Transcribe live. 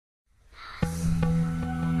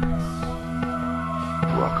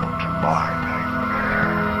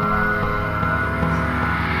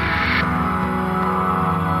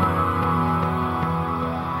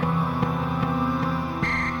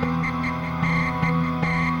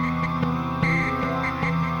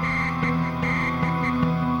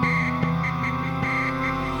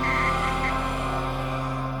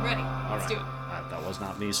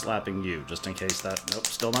me slapping you, just in case that... Nope,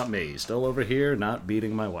 still not me. Still over here, not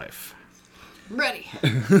beating my wife. Ready.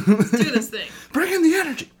 Let's do this thing. Bring in the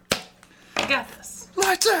energy. I got this.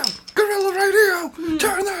 Lights out. Gorilla radio.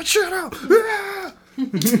 Turn that shit out.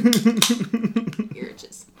 You're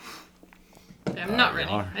just... I'm not ready.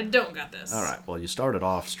 I don't got this. All right, well, you started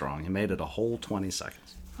off strong. You made it a whole 20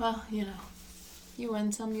 seconds. Well, you know. You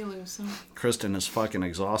win some, you lose some. Kristen is fucking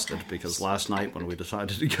exhausted because last night when we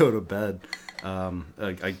decided to go to bed,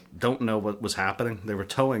 I don't know what was happening. They were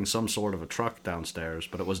towing some sort of a truck downstairs,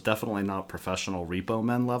 but it was definitely not professional repo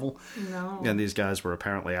men level. No. And these guys were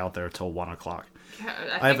apparently out there till 1 o'clock.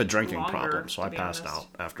 I have a drinking problem, so I passed out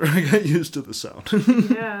after I got used to the sound.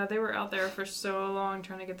 Yeah, they were out there for so long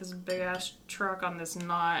trying to get this big-ass truck on this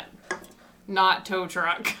not tow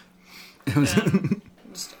truck. And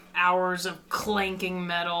just hours of clanking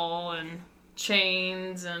metal and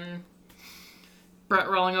chains and Brett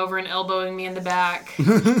rolling over and elbowing me in the back.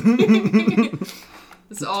 It's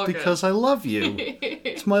all good. Because I love you.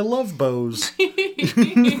 It's my love bows. You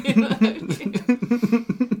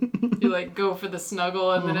like go for the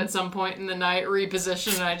snuggle and then at some point in the night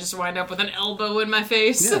reposition and I just wind up with an elbow in my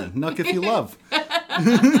face. Yeah, nuck if you love. I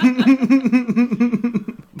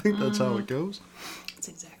think that's how it goes. That's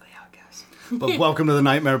exactly how it goes. But welcome to the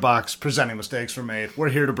Nightmare Box, presenting Mistakes Were Made. We're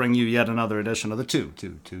here to bring you yet another edition of the Tuesday,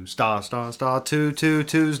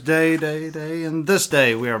 day. And this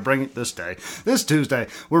Tuesday,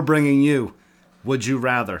 we're bringing you Would You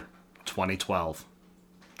Rather 2012.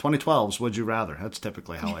 2012's Would You Rather. That's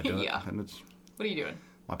typically how I do it. Yeah. And it's What are you doing?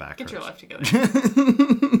 my back Get your hurts. life together.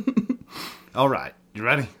 All right, you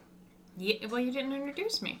ready? Yeah, well, you didn't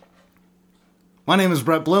introduce me. My name is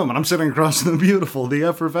Brett Bloom, and I'm sitting across from the beautiful, the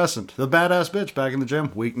effervescent, the badass bitch back in the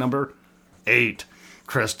gym. Week number 8,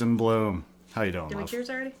 Kristen Bloom. How you doing, Did we love? cheers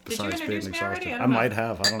already? Besides Did you introduce me already? I might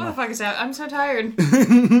have. I don't What know. the fuck is that? I'm so tired.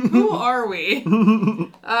 Who are we?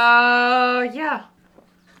 Yeah.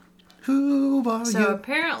 Who are you? So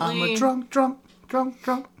apparently... I'm a drunk.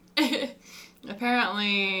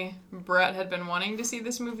 Apparently, Brett had been wanting to see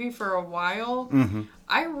this movie for a while. Mm-hmm.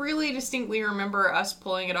 I really distinctly remember us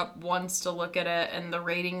pulling it up once to look at it and the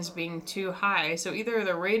ratings being too high. So either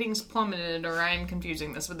the ratings plummeted or I'm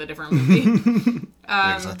confusing this with a different movie.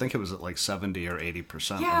 I think it was at like 70 or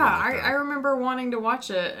 80%. Yeah, I remember wanting to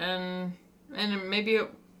watch it, and maybe it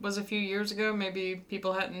was a few years ago. Maybe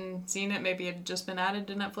people hadn't seen it. Maybe it had just been added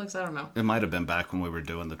to Netflix. I don't know. It might have been back when we were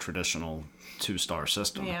doing the traditional 2-star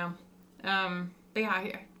system. Yeah. But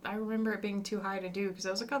yeah, I remember it being too high to do because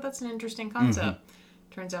I was like, oh, that's an interesting concept.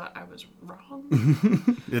 Mm-hmm. Turns out I was wrong.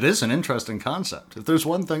 It is an interesting concept. If there's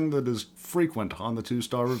one thing that is frequent on the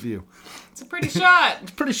 2-star review, it's a pretty shot.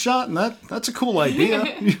 It's pretty shot, and that's a cool idea.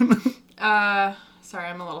 Sorry,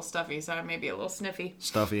 I'm a little stuffy, so I may be a little sniffy.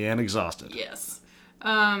 Stuffy and exhausted. Yes.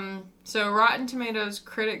 So Rotten Tomatoes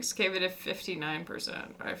critics gave it a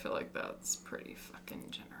 59%. I feel like that's pretty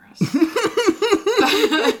fucking generous.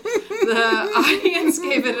 The audience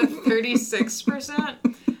gave it a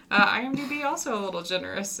 36%. IMDb also a little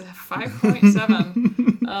generous,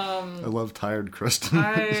 5.7. I love tired Kristen.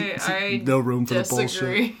 I no room for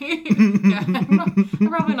disagree. the bullshit. Yeah, I'm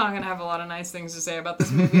probably not going to have a lot of nice things to say about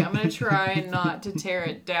this movie. I'm going to try not to tear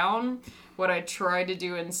it down. What I tried to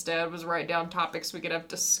do instead was write down topics we could have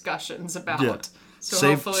discussions about. Yeah.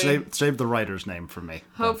 So save the writer's name for me.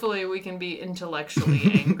 Hopefully we can be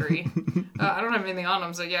intellectually angry. I don't have anything on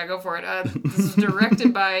them, so yeah, go for it. This is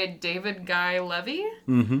directed by David Guy Levy.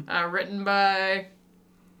 Mm-hmm. Written by...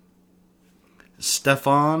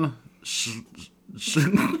 Stefan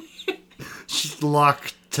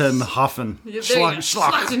Schlachtenhoffen.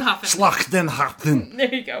 Schlachtenhoffen.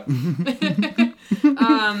 There you go.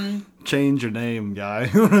 Change your name, guy.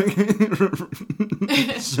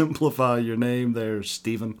 Simplify your name there,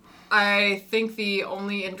 Stephen. I think the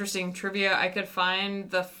only interesting trivia I could find,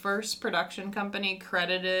 the first production company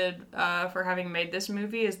credited for having made this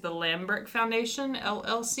movie is the Lambrick Foundation,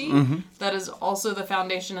 LLC. Mm-hmm. That is also the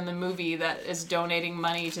foundation in the movie that is donating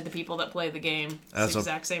money to the people that play the game. It's the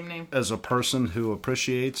exact same name. As a person who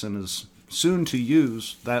appreciates and is soon to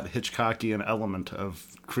use that Hitchcockian element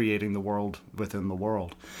of creating the world within the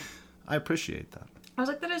world, I appreciate that. I was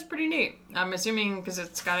like, that is pretty neat. I'm assuming, because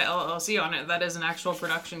it's got an LLC on it, that is an actual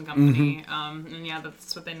production company. Mm-hmm. And yeah,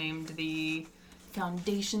 that's what they named the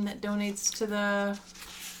foundation that donates to the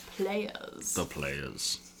players. The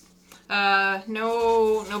players.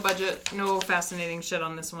 No budget, no fascinating shit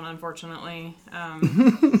on this one, unfortunately.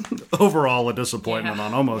 Overall, a disappointment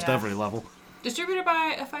on almost every level. Distributed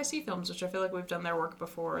by FIC Films, which I feel like we've done their work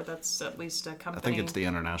before. That's at least a company. I think it's the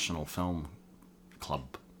International Film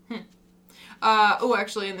Club.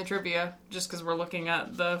 Actually, in the trivia, just because we're looking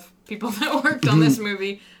at the people that worked on this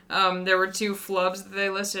movie, there were 2 flubs that they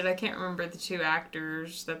listed. I can't remember the 2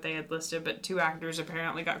 actors that they had listed, but 2 actors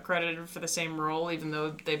apparently got credited for the same role, even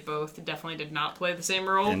though they both definitely did not play the same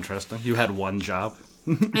role. Interesting. You had one job.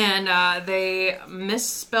 And they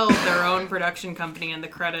misspelled their own production company in the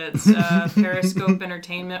credits. Periscope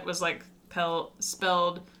Entertainment was like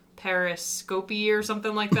spelled Periscopy or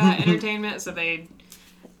something like that, Entertainment, so they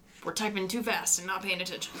were typing too fast and not paying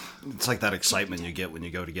attention. It's like that excitement you get when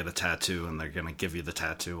you go to get a tattoo and they're going to give you the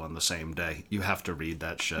tattoo on the same day. You have to read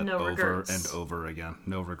that shit over and over again.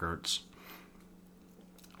 No regrets.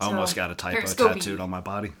 I almost got a typo tattooed on my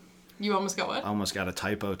body. You almost got what? I almost got a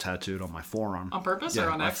typo tattooed on my forearm. On purpose or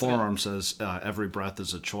on accident? My forearm says, every breath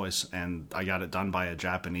is a choice, and I got it done by a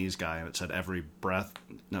Japanese guy, and it said every breath,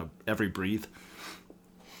 every breathe.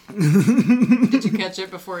 Did you catch it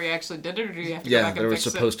before you actually did it, or do you have to go back and fix it? Yeah, there was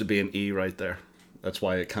supposed to be an E right there. That's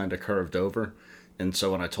why it kind of curved over. And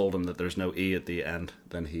so when I told him that there's no E at the end,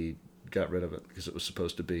 then he got rid of it because it was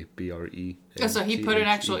supposed to be BRE. Oh, so he put an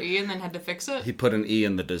actual E and then had to fix it? He put an E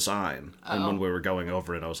in the design. Oh. And when we were going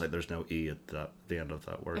over it, I was like, there's no E at the end of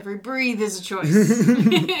that word. Every breathe is a choice.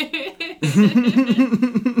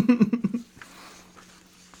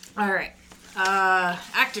 All right.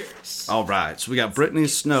 Actors. All right. So we got Brittany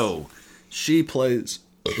Snow. She plays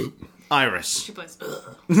Iris. She plays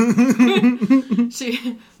her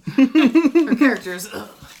character is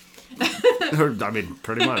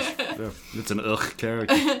pretty much. Yeah, it's an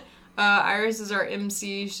character. Iris is our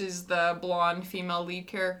MC. She's the blonde female lead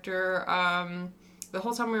character. The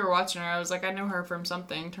whole time we were watching her, I was like, I know her from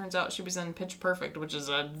something. Turns out she was in Pitch Perfect, which is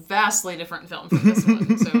a vastly different film from this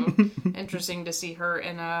one. So interesting to see her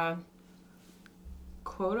in a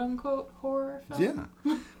quote-unquote horror film.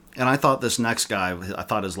 Yeah. And I thought this next guy, I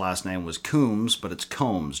thought his last name was Coombs, but it's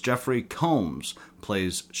Combs. Jeffrey Combs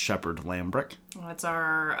plays Shepard Lambrick. That's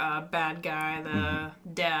our bad guy, the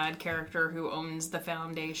dad character who owns the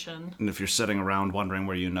foundation. And if you're sitting around wondering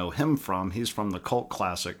where you know him from, he's from the cult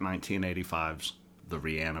classic 1985's The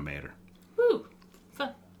Reanimator. Woo!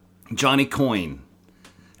 Fun. Johnny Coyne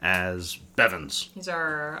as Bevins. He's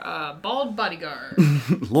our bald bodyguard.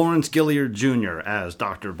 Lawrence Gilliard Jr. as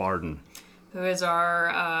Dr. Barden. Who is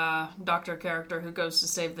our doctor character who goes to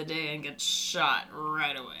save the day and gets shot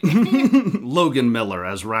right away. Logan Miller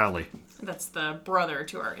as Raleigh. That's the brother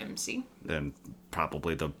to our MC. And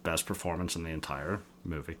probably the best performance in the entire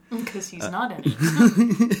movie. Because he's not in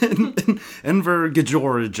it. Enver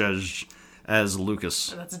Gajoraj as Lucas.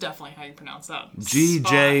 That's definitely how you pronounce that.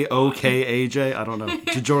 Gjokaj. I don't know.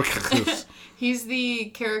 Gajoraj. He's the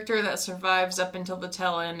character that survives up until the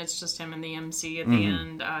tail end. It's just him and the MC at the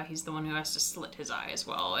end. He's the one who has to slit his eye as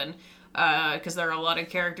well. And because there are a lot of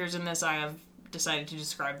characters in this, I have decided to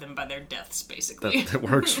describe them by their deaths, basically. That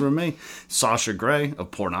works for me. Sasha Grey,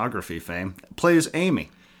 of pornography fame, plays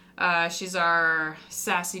Amy. She's our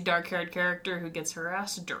sassy, dark-haired character who gets her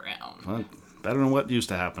ass drowned. Well, better than what used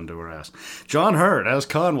to happen to her ass. John Hurt as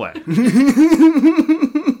Conway.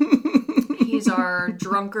 He's our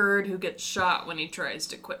drunkard who gets shot when he tries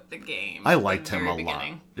to quit the game. I liked him a lot.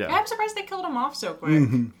 Yeah, I'm surprised they killed him off so quick.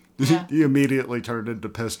 Yeah. He immediately turned into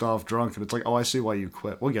pissed off drunk, and it's like, oh, I see why you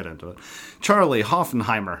quit. We'll get into it. Charlie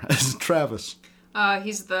Hoffenheimer as Travis.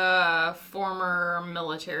 He's the former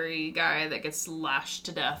military guy that gets lashed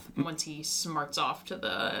to death once he smarts off to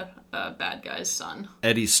the bad guy's son.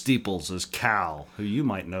 Eddie Steeples as Cal, who you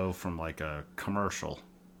might know from like a commercial.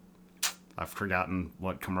 I've forgotten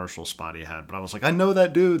what commercial spot he had, but I was like, I know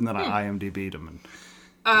that dude, and then I IMDb'd him, and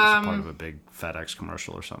he was part of a big FedEx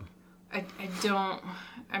commercial or something.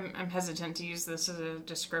 I'm hesitant to use this as a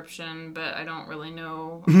description, but I don't really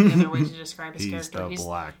know any other way to describe his character. He's the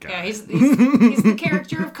black guy. Yeah, he's the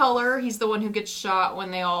character of color. He's the one who gets shot when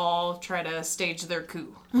they all try to stage their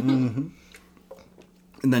coup. And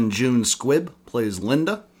then June Squibb plays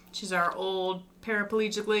Linda. She's our old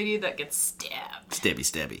paraplegic lady that gets stabbed.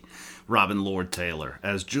 Stabby. Robin Lord Taylor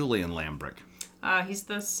as Julian Lambrick. He's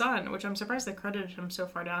the son, which I'm surprised they credited him so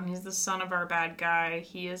far down. He's the son of our bad guy.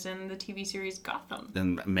 He is in the TV series Gotham.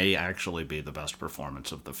 And may actually be the best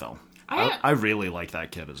performance of the film. I really like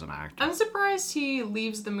that kid as an actor. I'm surprised he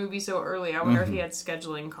leaves the movie so early. I wonder if he had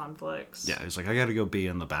scheduling conflicts. Yeah, he's like, I gotta go be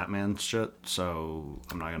in the Batman shit, so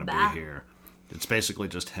I'm not gonna be here. It's basically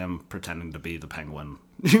just him pretending to be the Penguin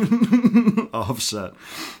offset.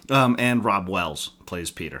 And Rob Wells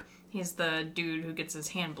plays Peter. He's the dude who gets his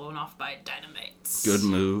hand blown off by dynamite. Good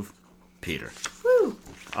move, Peter. Woo!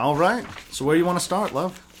 All right. So where do you want to start,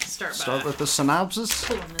 love? Start with the synopsis?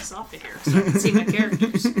 Pulling this off of here so I can see my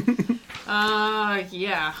characters.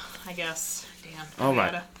 Yeah, I guess. Damn. All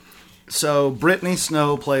right. So Brittany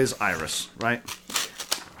Snow plays Iris, right?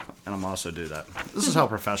 And I'm also do that. This is how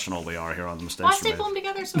professional we are here on the Mistakes Well, I You staple them Made.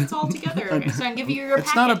 together so it's all together. Okay, so I can give you your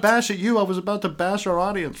It's not a packet. bash at you. I was about to bash our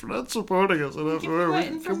audience for not supporting us enough. Give you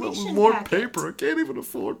an Come up with information more packet. paper. I can't even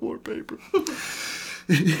afford more paper.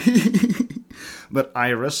 But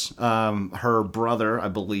Iris, her brother, I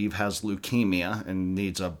believe, has leukemia and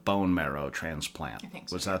needs a bone marrow transplant. I think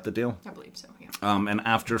so. Was that the deal? I believe so, yeah. And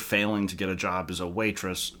after failing to get a job as a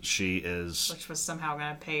waitress, she is, Which was somehow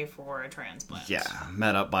going to pay for a transplant.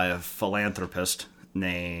 met up by a philanthropist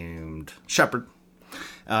named Shepard.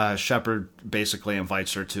 Shepard basically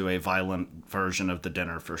invites her to a violent version of the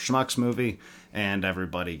Dinner for Schmucks movie, and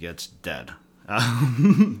everybody gets dead.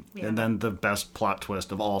 And then the best plot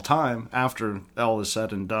twist of all time, after all is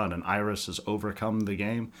said and done, and Iris has overcome the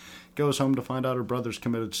game, goes home to find out her brother's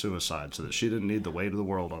committed suicide so that she didn't need the weight of the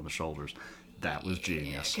world on the shoulders. That was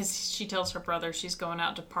genius. Because she tells her brother she's going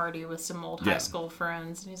out to party with some old high school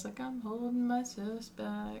friends, and he's like, I'm holding my sis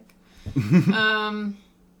back.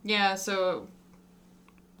 Yeah, so...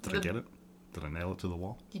 Did I get it? Did I nail it to the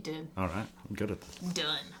wall? You did. All right. I'm good at this.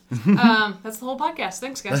 Done. That's the whole podcast.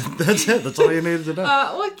 Thanks, guys. That's it. That's all you needed to know.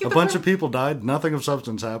 A bunch of of people died. Nothing of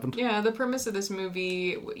substance happened. Yeah, the premise of this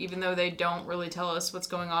movie, even though they don't really tell us what's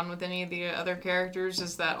going on with any of the other characters,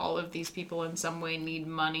 is that all of these people in some way need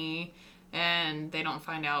money, and they don't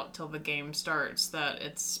find out till the game starts that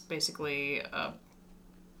it's basically a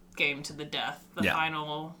game to the death. The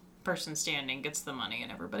final person standing gets the money,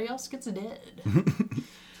 and everybody else gets dead.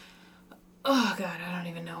 Oh, God, I don't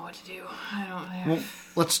even know what to do. Well,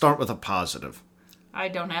 let's start with a positive. I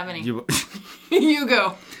don't have any. You, You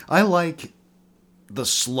go. I like the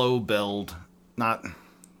slow build.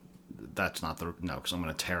 That's not the... No, because I'm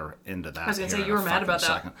going to tear into that. I was going to here say, you in a were mad about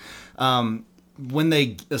fucking that. second. When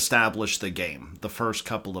they establish the game, the first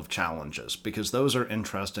couple of challenges, because those are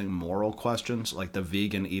interesting moral questions, like the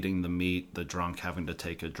vegan eating the meat, the drunk having to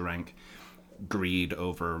take a drink, greed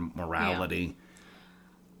over morality.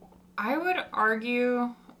 I would argue,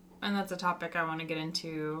 and that's a topic I want to get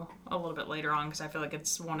into a little bit later on, because I feel like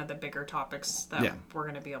it's one of the bigger topics that we're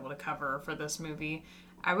going to be able to cover for this movie.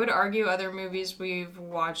 I would argue other movies we've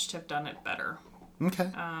watched have done it better. Okay.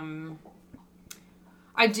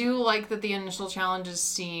 I do like that the initial challenges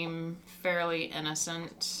seem fairly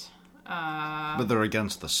innocent. But they're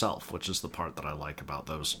against the self, which is the part that I like about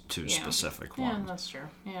those two specific ones. Yeah, that's true.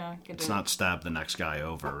 Yeah, it's not stab the next guy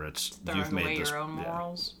over. It's you've made this, your own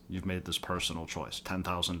morals. You've made this personal choice.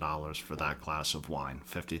 $10,000 for that glass of wine.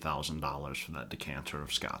 $50,000 for that decanter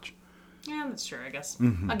of scotch. Yeah, that's true. I guess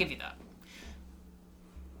I'll give you that.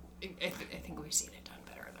 I think we've seen it done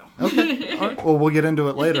better, though. Okay. All right. Well, we'll get into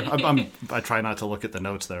it later. I try not to look at the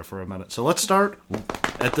notes there for a minute. So let's start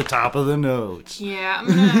at the top of the notes. Yeah,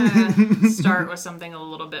 I'm going to start with something a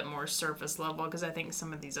little bit more surface level, because I think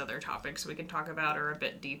some of these other topics we can talk about are a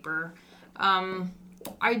bit deeper.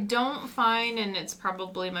 I don't find, and it's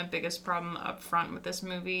probably my biggest problem up front with this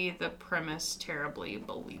movie, the premise terribly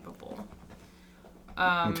believable.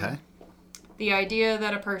 Okay. The idea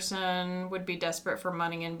that a person would be desperate for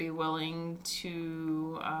money and be willing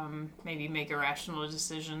to maybe make irrational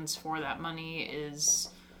decisions for that money is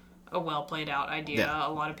a well played out idea. Yeah.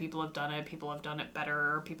 A lot of people have done it. People have done it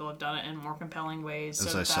better. People have done it in more compelling ways.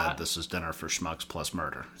 As I said, this is Dinner for Schmucks plus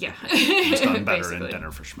murder. Yeah. It's done better in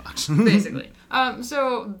Dinner for Schmucks. Basically.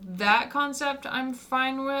 So that concept I'm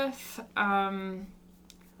fine with.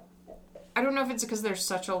 I don't know if it's because there's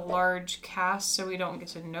such a large cast, so we don't get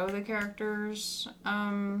to know the characters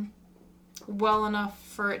well enough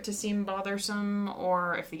for it to seem bothersome,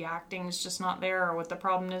 or if the acting's just not there, or what the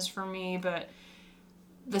problem is for me. But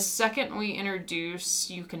the second we introduce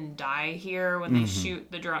You Can Die Here, when they shoot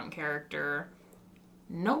the drunk character,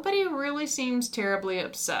 nobody really seems terribly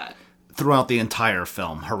upset. Throughout the entire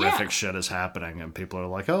film, horrific shit is happening, and people are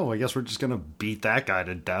like, "Oh, I guess we're just gonna beat that guy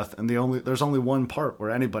to death." And there's only one part where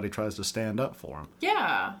anybody tries to stand up for him.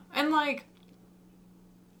 Yeah, and like,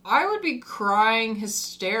 I would be crying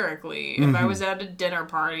hysterically if I was at a dinner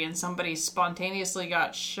party and somebody spontaneously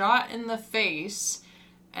got shot in the face,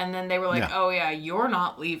 and then they were like, "Oh yeah, you're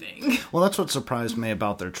not leaving." Well, that's what surprised me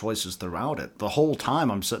about their choices throughout it. The whole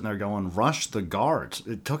time I'm sitting there going, rush the guards.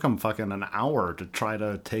 It took them fucking an hour to try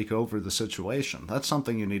to take over the situation. That's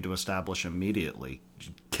something you need to establish immediately.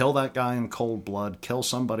 Kill that guy in cold blood. Kill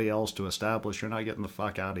somebody else to establish you're not getting the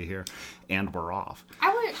fuck out of here, and we're off.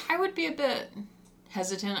 I would be a bit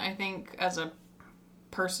hesitant, I think, as a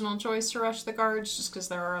personal choice to rush the guards, just because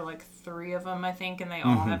there are like 3 of them, I think, and they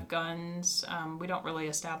all have guns. We don't really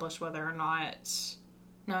establish whether or not...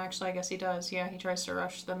 No, actually, I guess he does. Yeah, he tries to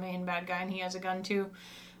rush the main bad guy, and he has a gun too.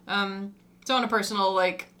 So on a personal,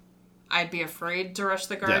 like, I'd be afraid to rush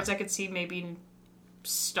the guards. Yeah. I could see maybe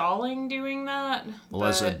stalling doing that. Well,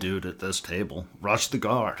 as a dude at this table, rush the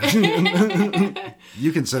guard.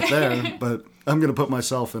 You can sit there, but I'm going to put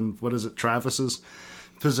myself in, what is it, Travis's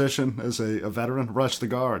position as a veteran? Rush the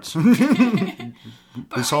guards.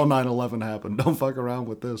 We saw 9/11 happen. Don't fuck around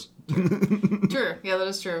with this. True. Yeah, that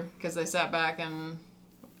is true. Because they sat back and...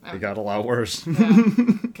 It got a lot worse. Yeah,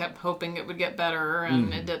 kept hoping it would get better,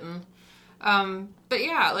 and it didn't. But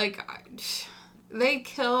yeah, like, they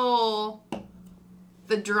kill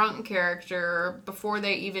the drunk character before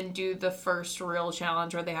they even do the first real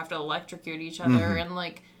challenge where they have to electrocute each other, and,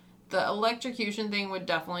 like, the electrocution thing would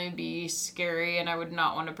definitely be scary, and I would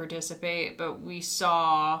not want to participate, but we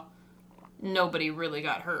saw nobody really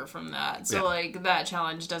got hurt from that. So, like, that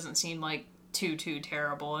challenge doesn't seem, like, too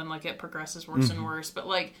terrible, and, like, it progresses worse and worse. But,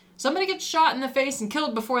 like, somebody gets shot in the face and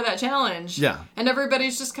killed before that challenge. Yeah. And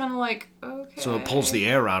everybody's just kind of like, okay. So it pulls the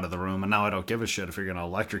air out of the room, and now I don't give a shit if you're going to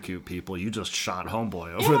electrocute people. You just shot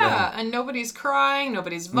homeboy over there. Yeah, and nobody's crying,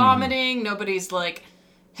 nobody's vomiting, nobody's, like,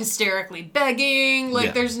 hysterically begging.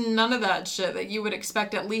 Like, there's none of that shit that you would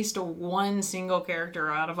expect at least one single character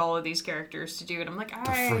out of all of these characters to do. And I'm like,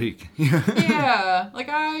 Freak. yeah. Like,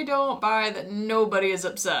 I don't buy that nobody is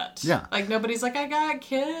upset. Yeah. Like, nobody's like, I got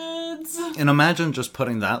kids. And imagine just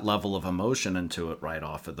putting that level of emotion into it right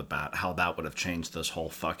off of the bat, how that would have changed this whole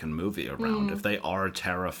fucking movie around. If they are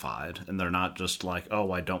terrified, and they're not just like,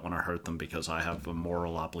 oh, I don't want to hurt them because I have a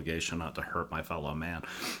moral obligation not to hurt my fellow man.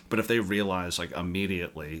 But if they realize, like,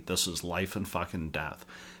 immediately, this is life and fucking death,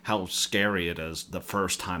 how scary it is the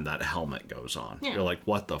first time that helmet goes on. Yeah. You're like,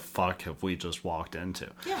 what the fuck have we just walked into?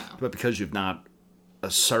 Yeah. But because you've not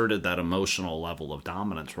asserted that emotional level of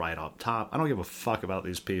dominance right up top, I don't give a fuck about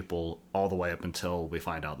these people all the way up until we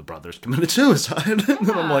find out the brothers committed suicide. And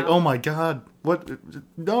then I'm like, oh my god, what?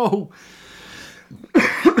 No.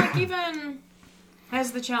 Like, even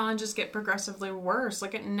as the challenges get progressively worse,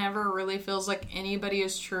 like, it never really feels like anybody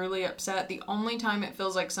is truly upset. The only time it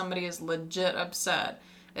feels like somebody is legit upset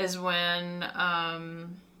is when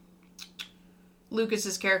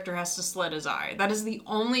Lucas's character has to slit his eye. That is the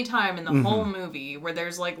only time in the whole movie where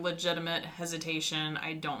there's, like, legitimate hesitation.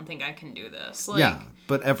 I don't think I can do this. Like, yeah,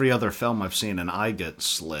 but every other film I've seen an eye get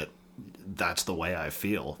slit, that's the way I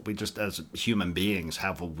feel. We just, as human beings,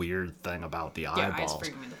 have a weird thing about the eyeballs. Yeah, eyes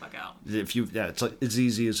freak me the fuck out. It's like as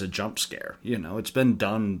easy as a jump scare. You know, it's been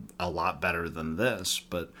done a lot better than this,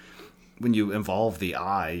 but when you involve the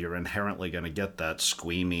eye, you're inherently going to get that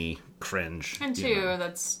squeamy cringe. And two,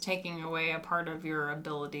 that's taking away a part of your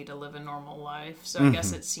ability to live a normal life. So I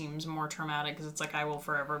guess it seems more traumatic because it's like, I will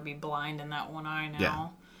forever be blind in that one eye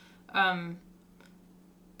now. Yeah.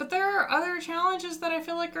 But there are other challenges that I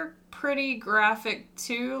feel like are pretty graphic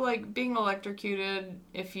too, like being electrocuted,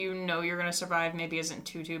 if you know you're going to survive, maybe isn't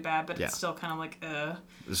too bad, but it's still kind of like,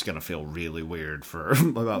 It's going to feel really weird for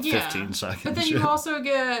about 15 seconds. But then you also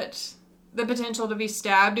get the potential to be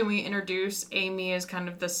stabbed, and we introduce Amy as kind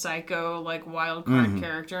of the psycho, like, wild card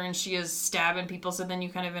character, and she is stabbing people, so then you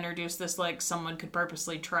kind of introduce this, like, someone could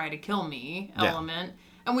purposely try to kill me element.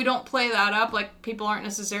 And we don't play that up, like, people aren't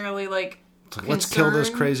necessarily, like, let's kill this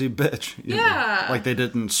crazy bitch. You know, like they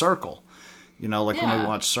did in Circle. You know, like when we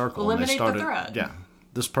watched Circle, eliminate and they started, the threat. Yeah,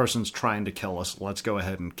 this person's trying to kill us. Let's go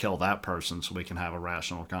ahead and kill that person so we can have a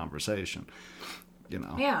rational conversation. You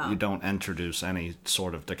know, you don't introduce any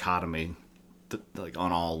sort of dichotomy, like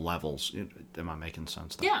on all levels. Am I making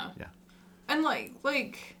sense? Though? Yeah. And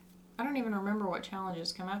like I don't even remember what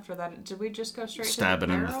challenges come after that. Did we just go straight stabbing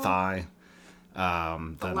to the in the thigh?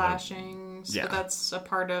 The lashings. But that's a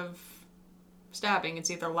part of stabbing. It's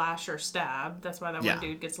either lash or stab. That's why that one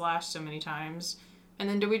dude gets lashed so many times. And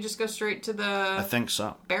then do we just go straight to the I think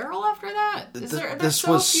so. barrel after that? This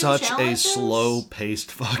was such a slow-paced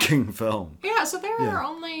fucking film. Yeah, so there are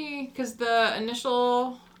only... Because the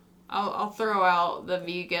initial... I'll throw out the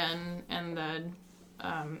vegan and the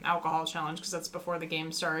alcohol challenge because that's before the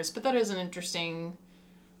game starts. But that is an interesting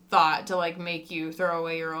thought to, like, make you throw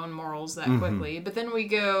away your own morals that quickly. But then we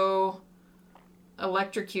go...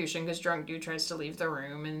 electrocution because drunk dude tries to leave the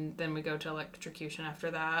room, and then we go to electrocution after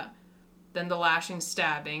that. Then the lashing,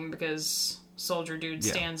 stabbing because soldier dude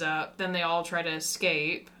stands up. Then they all try to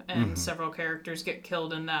escape, and several characters get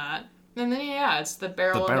killed in that. And then it's the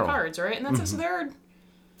barrel of the cards, right? And that's it. So there are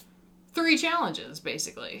 3 challenges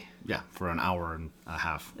basically. Yeah, for an hour and a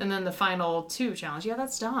half. And then the final 2 challenges. Yeah,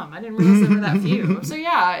 that's dumb. I didn't realize there were that few. So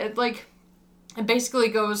yeah, it basically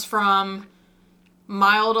goes from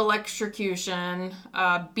mild electrocution,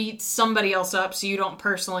 beats somebody else up so you don't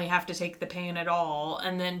personally have to take the pain at all,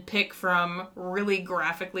 and then pick from really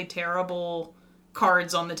graphically terrible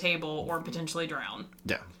cards on the table or potentially drown.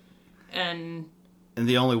 Yeah. And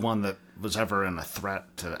the only one that was ever in a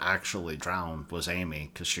threat to actually drown was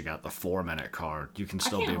Amy, because she got the 4-minute card. You can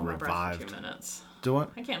still be revived. 2 minutes. Do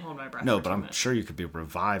what? I can't hold my breath. No, for but 2 I'm minutes. sure you could be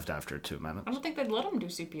revived after 2 minutes. I don't think they'd let him do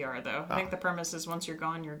CPR though. I think the premise is once you're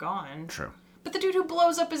gone, you're gone. True. But the dude who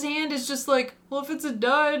blows up his hand is just like, well, if it's a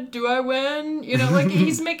dud, do I win? You know, like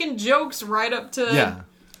he's making jokes right up to. Yeah.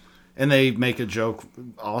 And they make a joke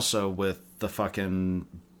also with the fucking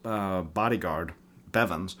bodyguard,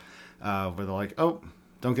 Bevins, where they're like, oh,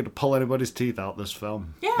 don't get to pull anybody's teeth out this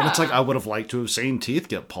film. Yeah. And it's like, I would have liked to have seen teeth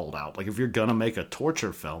get pulled out. Like, if you're gonna make a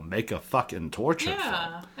torture film, make a fucking torture film.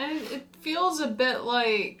 Yeah. And it feels a bit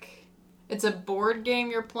like it's a board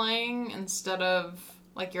game you're playing instead of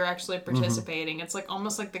like you're actually participating. It's like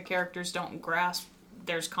almost like the characters don't grasp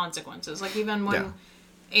there's consequences. Like even when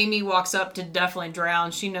Amy walks up to definitely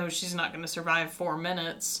drown, she knows she's not going to survive 4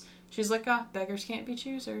 minutes. She's like, beggars can't be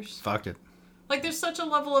choosers. Fuck it. Like, there's such a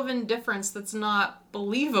level of indifference that's not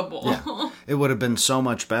believable. Yeah. It would have been so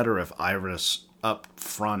much better if Iris up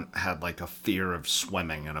front had, like, a fear of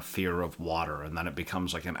swimming and a fear of water, and then it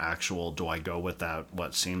becomes, like, an actual, do I go with that,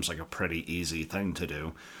 what seems like a pretty easy thing to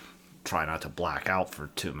do, try not to black out for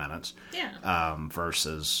 2 minutes,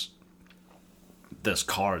 versus this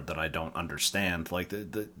card that I don't understand. Like,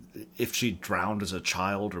 if she drowned as a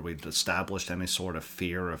child, or we'd established any sort of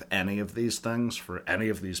fear of any of these things for any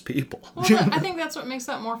of these people. Well, I think that's what makes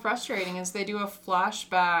that more frustrating, is they do a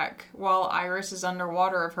flashback while Iris is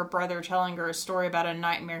underwater of her brother telling her a story about a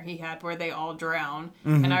nightmare he had where they all drown.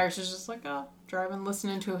 And Iris is just like, driving,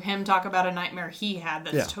 listening to him talk about a nightmare he had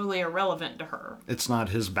that's totally irrelevant to her. It's not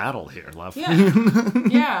his battle here, love.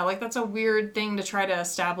 Yeah, like that's a weird thing to try to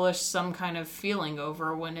establish some kind of feeling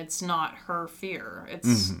over when it's not her fear.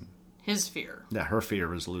 It's his fear. Yeah, her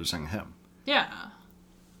fear is losing him. Yeah.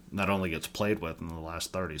 That only gets played with in the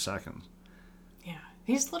last 30 seconds. Yeah.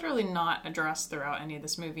 He's literally not addressed throughout any of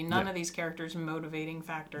this movie. None of these characters' motivating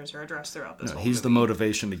factors are addressed throughout this whole movie. He's the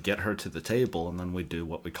motivation to get her to the table, and then we do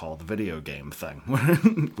what we call the video game thing, where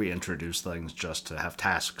we introduce things just to have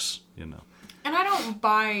tasks, you know. And I don't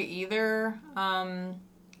buy either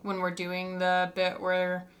when we're doing the bit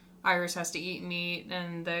where Iris has to eat meat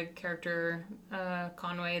and the character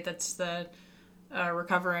Conway, that's the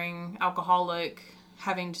recovering alcoholic,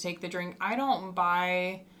 having to take the drink. I don't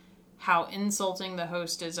buy how insulting the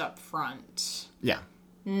host is up front. Yeah.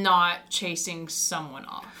 Not chasing someone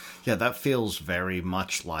off. Yeah, that feels very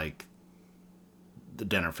much like the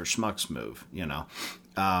Dinner for Schmucks move, you know.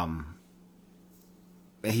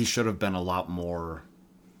 He should have been a lot more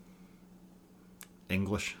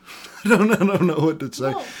English. I don't know what to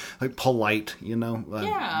say. Well, like polite, you know?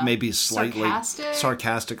 Maybe slightly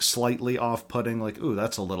sarcastic, slightly off-putting, like, ooh,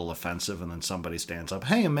 that's a little offensive, and then somebody stands up,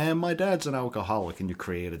 hey, man, my dad's an alcoholic, and you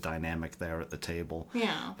create a dynamic there at the table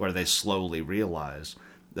where they slowly realize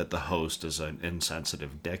that the host is an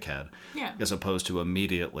insensitive dickhead, as opposed to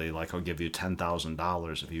immediately, like, I'll give you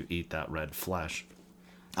 $10,000 if you eat that red flesh.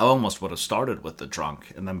 I almost would have started with the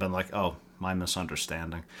drunk and then been like, oh, my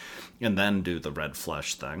misunderstanding, and then do the red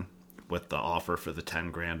flesh thing with the offer for the 10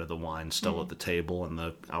 grand of the wine still at the table and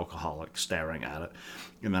the alcoholic staring at it.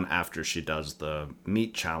 And then after she does the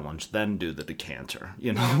meat challenge, then do the decanter,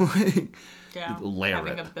 you know? Layer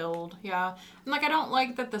having a build. Yeah. And like, I don't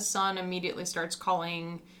like that the son immediately starts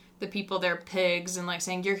calling the people they're pigs and like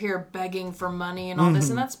saying, you're here begging for money and all this.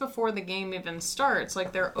 And that's before the game even starts.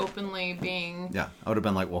 Like, they're openly being... Yeah. I would have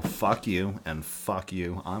been like, well, fuck you and fuck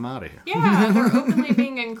you. I'm out of here. Yeah. They're openly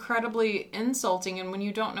being incredibly insulting. And when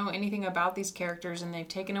you don't know anything about these characters and they've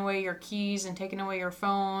taken away your keys and taken away your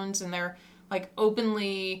phones and they're like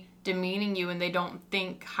openly demeaning you and they don't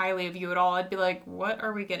think highly of you at all, I'd be like, what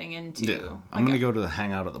are we getting into? Yeah. I'm going to go to the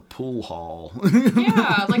hangout at the pool hall.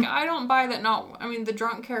 Yeah, like, I don't buy that. The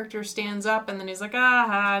drunk character stands up and then he's like,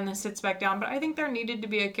 and then sits back down. But I think there needed to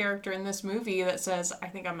be a character in this movie that says, I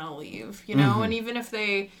think I'm going to leave, you know? And even if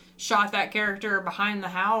they shot that character behind the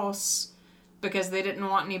house because they didn't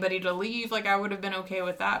want anybody to leave, like, I would have been okay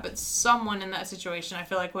with that. But someone in that situation, I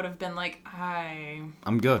feel like, would have been like,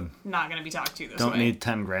 I'm good. Not going to be talked to this Don't way. need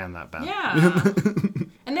 10 grand that bad. Yeah.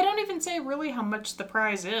 And they don't even say really how much the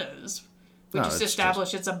prize is. We just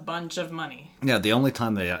establish it's a bunch of money. Yeah, the only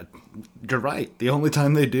time you're right. The only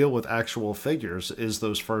time they deal with actual figures is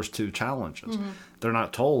those first two challenges. They're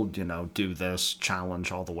not told, do this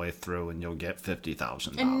challenge all the way through and you'll get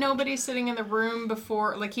 $50,000. And nobody's sitting in the room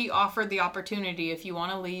before. Like, he offered the opportunity. If you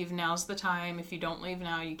want to leave, now's the time. If you don't leave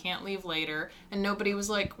now, you can't leave later. And nobody was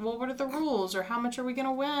like, well, what are the rules? Or how much are we going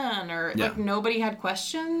to win? Or, like, nobody had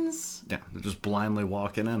questions. Yeah, they're just blindly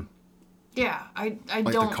walking in. Yeah, I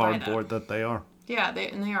like don't the cardboard buy that they are. Yeah,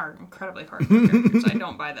 they are incredibly hardcore characters. I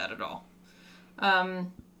don't buy that at all.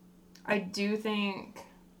 I do think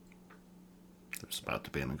there's about to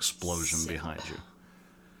be an explosion behind you.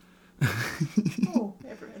 Oh,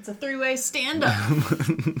 it's a three-way stand-up.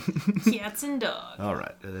 Cats and dogs. All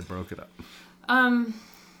right, they broke it up. I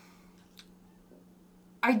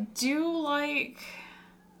do like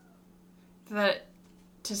that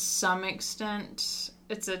to some extent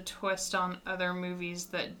it's a twist on other movies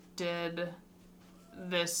that did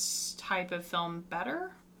this type of film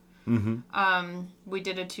better. Mm-hmm. We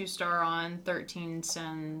did a 2-star on 13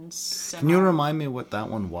 Sins. Can you remind me what that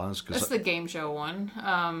one was? It's the game show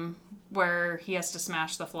one, where he has to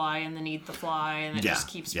smash the fly and then eat the fly, and it just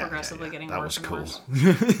keeps progressively getting worse and worse.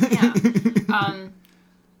 Yeah.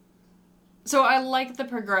 So I like the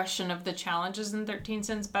progression of the challenges in 13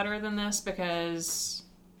 Sins better than this, because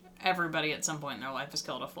everybody at some point in their life has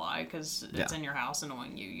killed a fly because it's in your house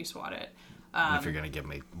annoying you. You swat it. If you're going to give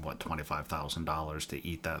me, $25,000 to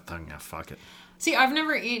eat that thing, yeah, fuck it. See, I've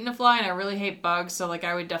never eaten a fly, and I really hate bugs, so,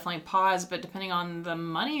 I would definitely pause, but depending on the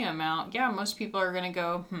money amount, most people are going to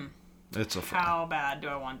go, it's a fly. How bad do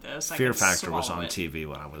I want this? Fear Factor was on TV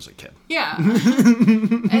when I was a kid. Yeah.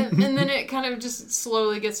 and then it kind of just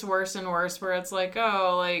slowly gets worse and worse, where it's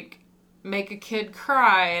make a kid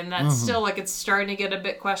cry, and that's still it's starting to get a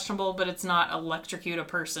bit questionable, but it's not electrocute a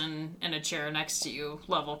person in a chair next to you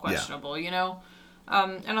level questionable, you know?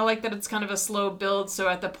 And I like that it's kind of a slow build, so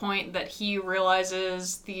at the point that he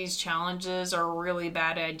realizes these challenges are really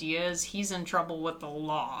bad ideas, he's in trouble with the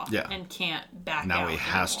law and can't back out now he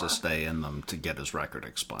has anymore. To stay in them to get his record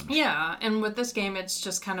expunged. Yeah, and with this game it's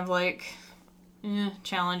just kind of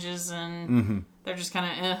challenges, and they're just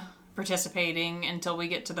kind of participating until we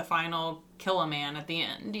get to the final kill a man at the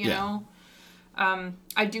end, you know?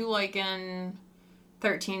 I do like in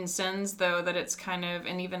 13 Sins, though, that it's kind of,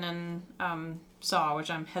 and even in Saw, which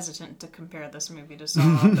I'm hesitant to compare this movie to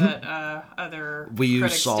Saw, that other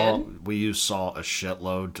critics did. We use Saw a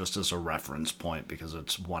shitload just as a reference point because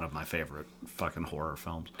it's one of my favorite fucking horror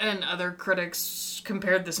films. And other critics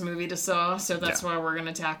compared this movie to Saw, so that's why we're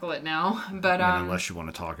going to tackle it now. But unless you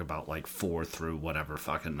want to talk about 4 through whatever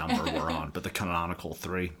fucking number we're on, but the canonical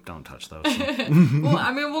 3, don't touch those.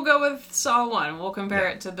 Well, we'll go with Saw 1. We'll compare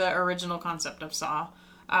it to the original concept of Saw.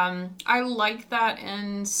 I like that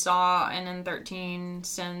in Saw and in 13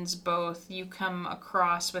 Sins both, you come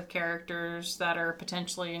across with characters that are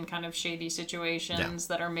potentially in kind of shady situations,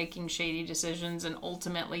 that are making shady decisions, and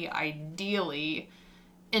ultimately, ideally,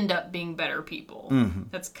 end up being better people. Mm-hmm.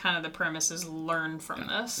 That's kind of the premise, is learn from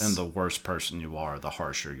this. And the worse person you are, the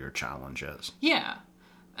harsher your challenge is. Yeah.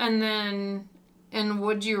 And then in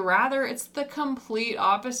Would You Rather, it's the complete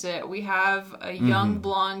opposite. We have a young,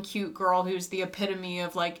 blonde, cute girl who's the epitome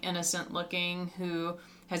of, innocent looking, who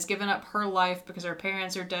has given up her life because her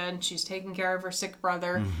parents are dead, and she's taking care of her sick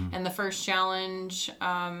brother. And the first challenge,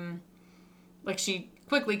 she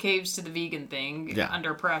quickly caves to the vegan thing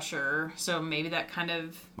under pressure. So maybe that kind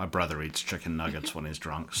of... My brother eats chicken nuggets when he's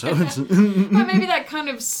drunk, so it's... Well, maybe that kind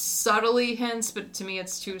of subtly hints, but to me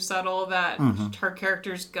it's too subtle, that her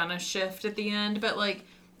character's gonna shift at the end. But,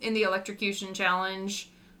 in the electrocution challenge,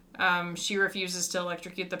 she refuses to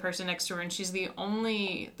electrocute the person next to her, and she's the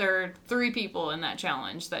only... There are 3 people in that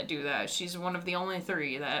challenge that do that. She's one of the only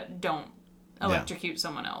 3 that don't electrocute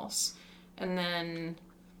someone else. And then...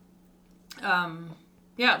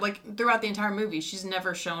 throughout the entire movie, she's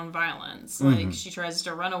never shown violence. She tries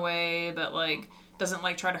to run away, but,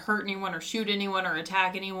 doesn't, try to hurt anyone or shoot anyone or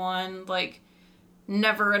attack anyone.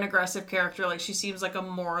 Never an aggressive character. She seems like a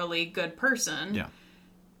morally good person. Yeah.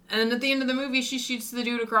 And at the end of the movie, she shoots the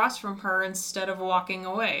dude across from her instead of walking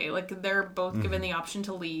away. They're both given the option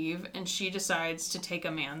to leave, and she decides to take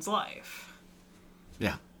a man's life.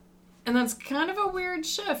 Yeah. And that's kind of a weird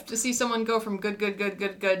shift to see someone go from good to,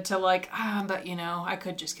 but, I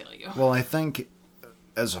could just kill you. Well, I think,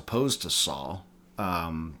 as opposed to Saw,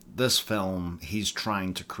 this film, he's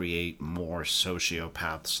trying to create more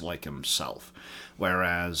sociopaths like himself.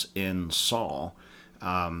 Whereas in Saw,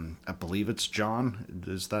 I believe it's John.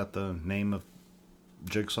 Is that the name of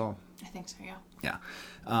Jigsaw? I think so, yeah. Yeah.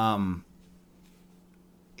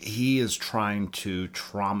 He is trying to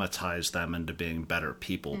traumatize them into being better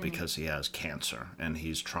people because he has cancer and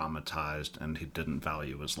he's traumatized and he didn't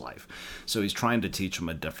value his life. So he's trying to teach them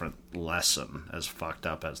a different lesson, as fucked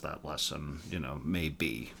up as that lesson, may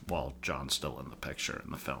be, while John's still in the picture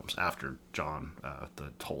in the films. After John,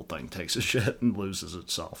 the whole thing takes a shit and loses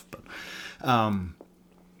itself. But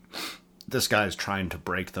this guy's trying to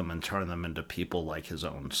break them and turn them into people like his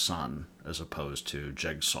own son, as opposed to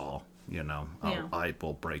Jigsaw. I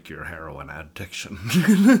will break your heroin addiction.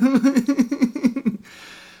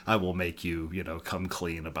 I will make you, come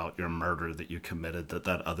clean about your murder that you committed that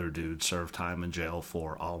other dude served time in jail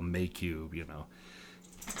for. I'll make you,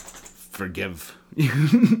 forgive.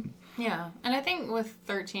 Yeah, and I think with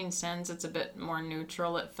 13 Sins, it's a bit more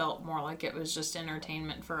neutral. It felt more like it was just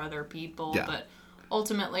entertainment for other people, but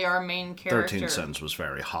ultimately our main character... 13 Sins was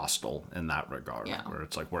very hostile in that regard, where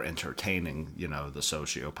it's like we're entertaining, the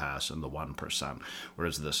sociopaths and the 1%,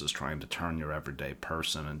 whereas this is trying to turn your everyday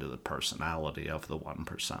person into the personality of the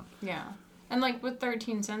 1%. Yeah, and like with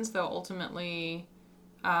 13 Sins, though, ultimately...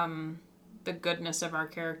 the goodness of our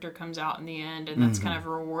character comes out in the end, and that's kind of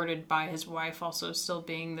rewarded by his wife also still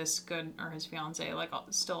being this good, or his fiance, like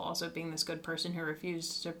still also being this good person who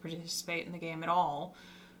refused to participate in the game at all.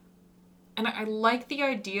 And I like the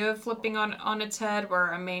idea of flipping on its head, where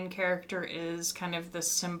a main character is kind of the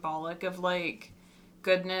symbolic of like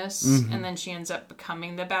goodness, and then she ends up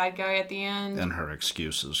becoming the bad guy at the end. And her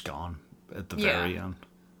excuse is gone at the very end.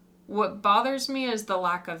 What bothers me is the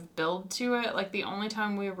lack of build to it. Like, the only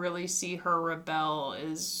time we really see her rebel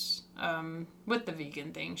is with the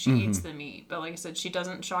vegan thing. She eats the meat. But like I said, she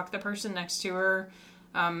doesn't shock the person next to her.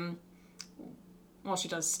 Well, she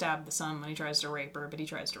does stab the son when he tries to rape her, but he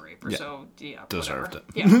tries to rape her, so, yeah, deserved whatever.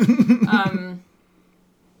 it. Yeah.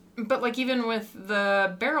 But, like, even with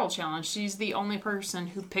the barrel challenge, she's the only person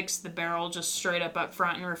who picks the barrel just straight up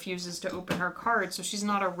front and refuses to open her card, so she's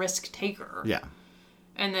not a risk taker. Yeah.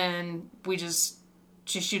 And then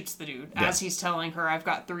she shoots the dude as he's telling her, I've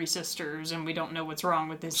got 3 sisters and we don't know what's wrong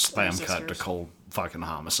with this. Spam cut to cold fucking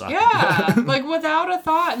homicide. Yeah, like without a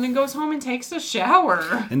thought, and then goes home and takes a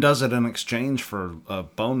shower. And does it in exchange for a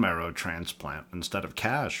bone marrow transplant instead of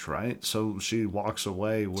cash, right? So she walks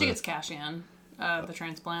away with... She gets cash in, the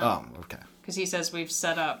transplant. Oh, okay. Because he says we've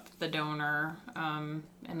set up the donor, and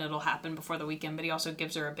it'll happen before the weekend, but he also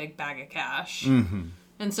gives her a big bag of cash. Mm-hmm.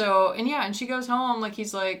 And she goes home, like,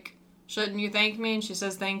 he's like, shouldn't you thank me? And she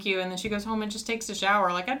says, thank you. And then she goes home and just takes a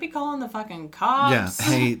shower. Like, I'd be calling the fucking cops. Yeah,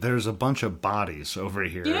 hey, there's a bunch of bodies over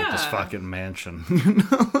here at this fucking mansion.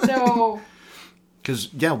 So...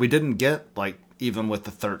 Because, we didn't get, like, even with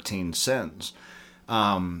the 13 Sins,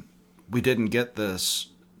 we didn't get this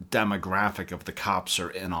demographic of the cops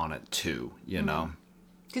are in on it, too, you know?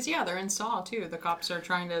 Because, they're in Saw, too. The cops are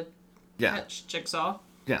trying to catch Jigsaw.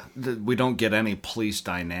 Yeah, we don't get any police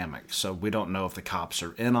dynamic, so we don't know if the cops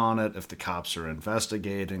are in on it, if the cops are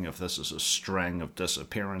investigating, if this is a string of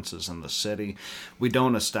disappearances in the city. We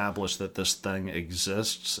don't establish that this thing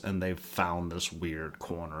exists and they've found this weird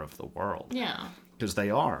corner of the world. Yeah. Because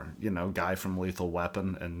they are, guy from Lethal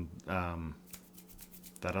Weapon and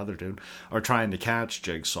that other dude are trying to catch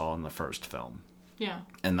Jigsaw in the first film. Yeah.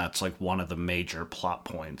 And that's like one of the major plot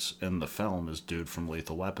points in the film is dude from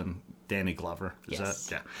Lethal Weapon, Danny Glover. Is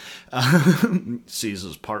that? Yeah. Sees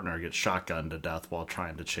his partner get shotgunned to death while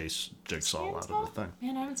trying to chase Jigsaw out of the thing.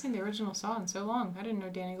 Man, I haven't seen the original Saw in so long. I didn't know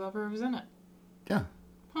Danny Glover was in it. Yeah.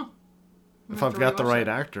 Huh. If I've got the right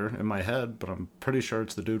actor in my head, but I'm pretty sure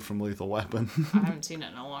it's the dude from Lethal Weapon. I haven't seen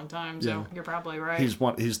it in a long time, so you're probably right. He's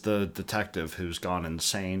the detective who's gone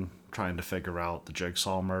insane trying to figure out the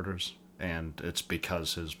Jigsaw murders. And it's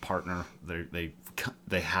because his partner,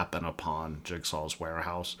 they happen upon Jigsaw's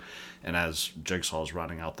warehouse. And as Jigsaw's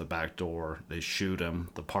running out the back door, they shoot him.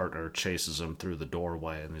 The partner chases him through the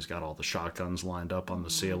doorway, and he's got all the shotguns lined up on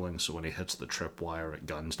the ceiling. So when he hits the tripwire, it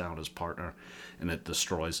guns down his partner, and it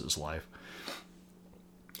destroys his life.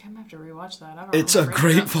 I'm gonna have to rewatch that. It's a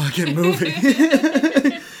great fucking movie.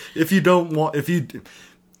 If you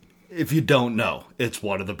don't know, it's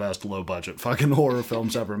one of the best low-budget fucking horror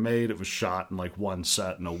films ever made. It was shot in like one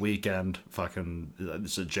set in a weekend.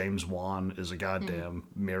 James Wan is a goddamn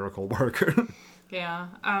miracle worker. Yeah.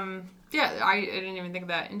 I didn't even think of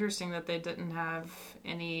that. Interesting that they didn't have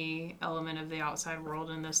any element of the outside world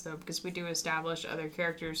in this, though, because we do establish other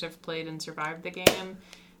characters have played and survived the game.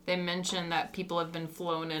 They mention that people have been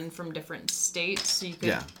flown in from different states, so you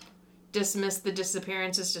could... dismiss the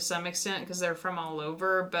disappearances to some extent because they're from all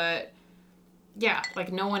over, but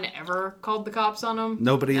like no one ever called the cops on him.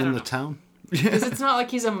 Nobody in the town? Because it's not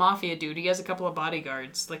like he's a mafia dude. He has a couple of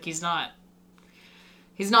bodyguards. Like he's not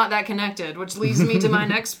that connected, which leads me to my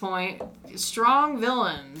next point. Strong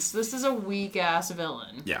villains. This is a weak ass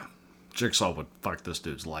villain. Yeah. Jigsaw would fuck this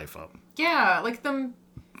dude's life up. Yeah, like the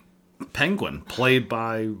Penguin, played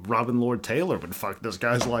by Robin Lord Taylor, would fuck this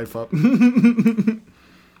guy's life up.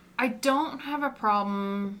 I don't have a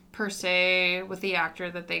problem, per se, with the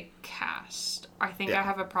actor that they cast. I think I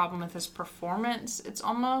have a problem with his performance. It's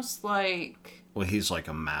almost like... Well, he's like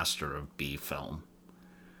a master of B film,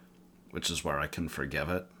 which is where I can forgive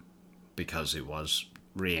it, because he was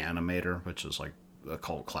Reanimator, which is like a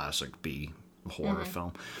cult classic B horror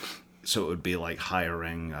film. So it would be like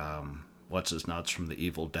hiring what's his nuts from the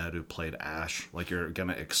Evil Dead who played Ash. Like, you're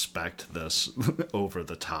gonna expect this over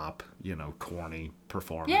the top, corny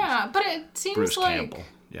performance. Yeah, but it seems Bruce like Campbell.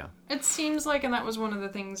 Yeah. It seems like, and that was one of the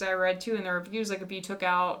things I read too in the reviews, like if you took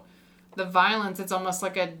out the violence, it's almost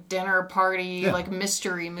like a dinner party, like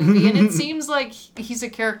mystery movie. And it seems like he's a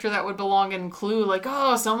character that would belong in Clue, like,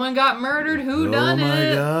 oh, someone got murdered, who done it? Oh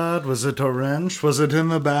my god, was it a wrench? Was it in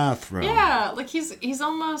the bathroom? Yeah, like he's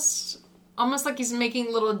almost like he's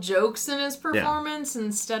making little jokes in his performance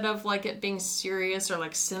instead of like it being serious or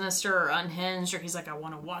like sinister or unhinged, or he's like, I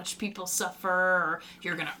want to watch people suffer, or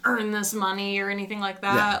you're gonna earn this money or anything like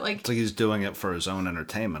that. Yeah. Like, it's like he's doing it for his own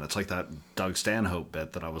entertainment. It's like that Doug Stanhope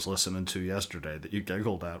bit that I was listening to yesterday that you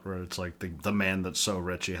giggled at, where it's like the man that's so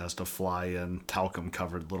rich he has to fly in talcum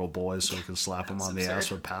covered little boys so he can slap them on the ass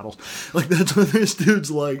with paddles. Like, that's what this dude's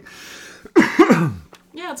like.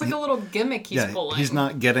 yeah, it's like a little gimmick he's pulling. He's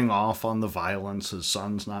not getting off on the violence. His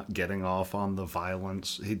son's not getting off on the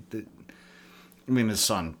violence. His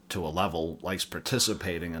son, to a level, likes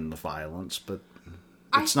participating in the violence, but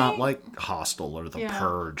it's not like Hostel or The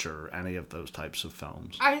Purge or any of those types of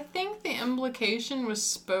films. I think the implication was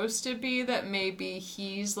supposed to be that maybe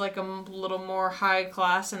he's like a little more high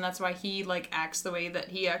class, and that's why he like acts the way that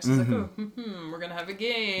he acts. He's like, oh, we're gonna have a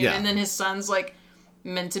game, and then his son's like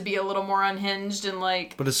meant to be a little more unhinged and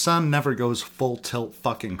like. But his son never goes full tilt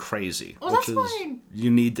fucking crazy. Well, that's why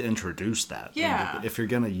you need to introduce that. Yeah. If you're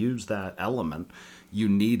gonna use that element, you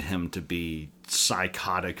need him to be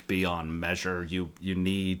psychotic beyond measure. You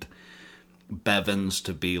need Bevins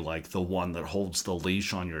to be like the one that holds the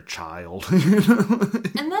leash on your child.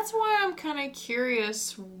 And that's why I'm kind of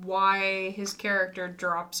curious why his character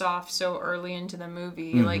drops off so early into the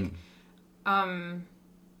movie. Like,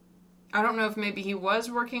 I don't know if maybe he was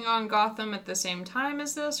working on Gotham at the same time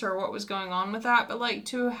as this or what was going on with that, but like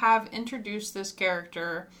to have introduced this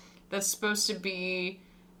character that's supposed to be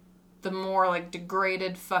the more like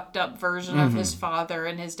degraded, fucked up version of his father,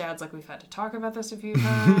 and his dad's like, we've had to talk about this a few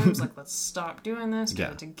times, like, let's stop doing this,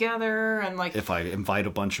 get it together, and like, if I invite a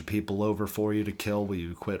bunch of people over for you to kill, will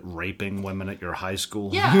you quit raping women at your high school?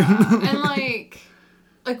 Yeah, and like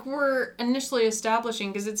we're initially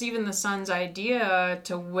establishing, because it's even the son's idea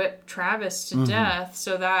to whip Travis to death,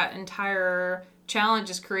 so that entire challenge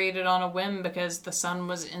is created on a whim because the son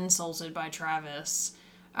was insulted by Travis.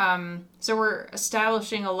 So we're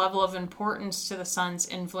establishing a level of importance to the son's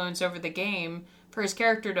influence over the game for his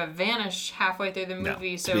character to vanish halfway through the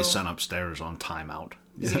movie. To be sent upstairs on timeout.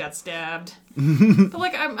 Because he got stabbed. But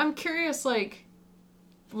like, I'm curious, like,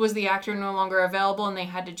 was the actor no longer available and they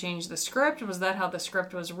had to change the script? Was that how the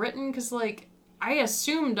script was written? Because like, I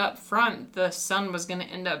assumed up front the son was going to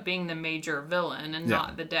end up being the major villain and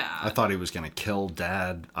not the dad. I thought he was going to kill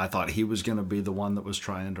Dad. I thought he was going to be the one that was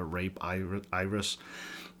trying to rape Iris.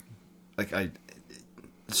 Like,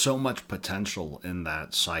 so much potential in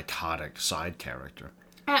that psychotic side character.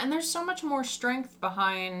 Yeah, and there's so much more strength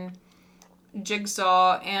behind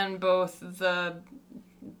Jigsaw and both the...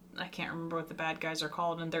 I can't remember what the bad guys are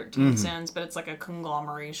called in 13 Sins, but it's like a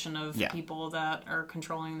conglomeration of people that are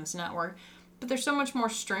controlling this network. But there's so much more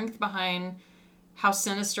strength behind how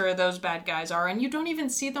sinister those bad guys are, and you don't even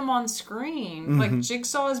see them on screen. Like,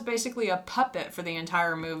 Jigsaw is basically a puppet for the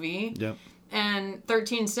entire movie. Yep. And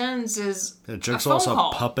 13 Sins is Jigsaw's a phone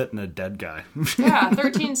call. A puppet and a dead guy. Yeah,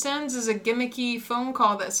 13 Sins is a gimmicky phone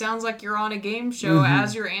call that sounds like you're on a game show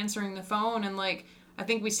as you're answering the phone. And, like, I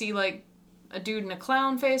think we see, like, a dude in a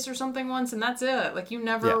clown face or something once, and that's it. Like, you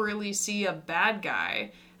never really see a bad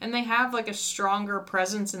guy. And they have, like, a stronger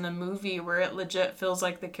presence in the movie where it legit feels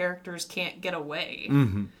like the characters can't get away.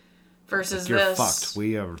 Versus You're this... fucked.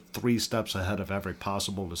 We are 3 steps ahead of every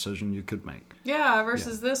possible decision you could make. Yeah,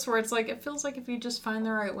 versus this where it's like, it feels like if you just find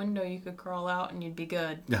the right window, you could crawl out and you'd be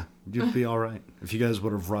good. Yeah, you'd be alright. If you guys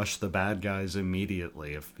would have rushed the bad guys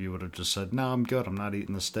immediately, if you would have just said, no, I'm good, I'm not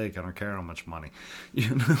eating the steak, I don't care how much money.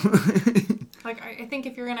 You know? Like, I think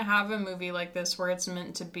if you're going to have a movie like this where it's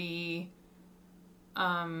meant to be...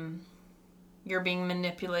 you're being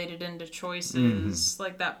manipulated into choices,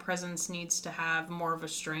 like that presence needs to have more of a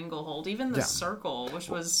stranglehold. Even The Circle, which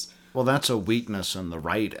was... Well, that's a weakness in the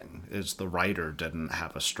writing, is the writer didn't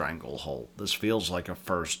have a stranglehold. This feels like a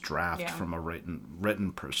first draft from a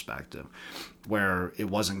written perspective, where it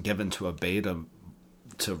wasn't given to a beta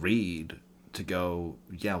to read, to go,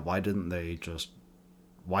 why didn't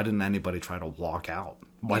anybody try to walk out?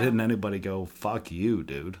 Why didn't anybody go, fuck you,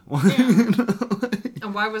 dude?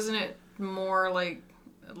 And why wasn't it more like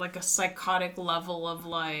a psychotic level of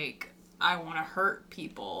like, I want to hurt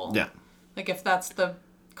people? Yeah. Like, if that's the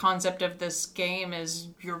concept of this game is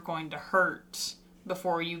you're going to hurt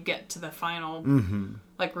before you get to the final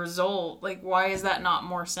like result. Like, why is that not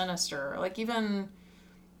more sinister? Like, even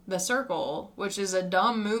The Circle, which is a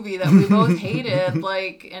dumb movie that we both hated,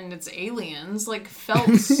 like, and it's aliens, like,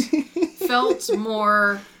 felt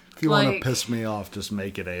more. If you like, want to piss me off, just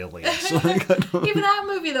make it aliens. Even that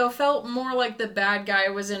movie, though, felt more like the bad guy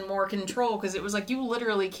was in more control, because it was like you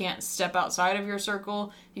literally can't step outside of your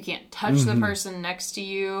circle. You can't touch the person next to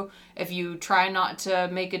you. If you try not to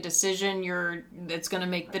make a decision, it's going to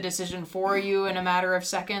make the decision for you in a matter of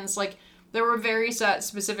seconds. Like, there were very set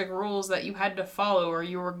specific rules that you had to follow or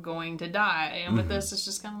you were going to die. And with this, it's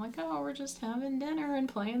just kind of like, oh, we're just having dinner and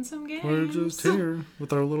playing some games. We're just here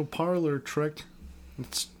with our little parlor trick.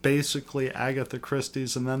 It's basically Agatha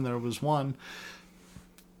Christie's and Then There Was One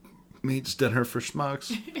meets Dinner for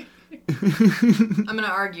Schmucks. I'm going to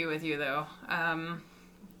argue with you, though.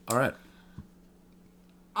 All right.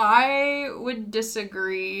 I would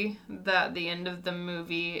disagree that the end of the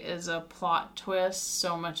movie is a plot twist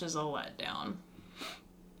so much as a letdown.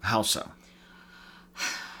 How so?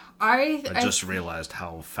 I just realized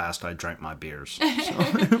how fast I drank my beers. So.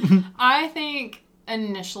 I think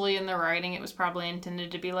initially in the writing it was probably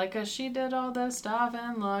intended to be like, she did all this stuff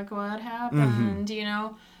and look what happened, you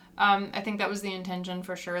know? I think that was the intention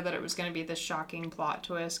for sure, that it was going to be this shocking plot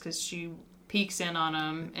twist because she peeks in on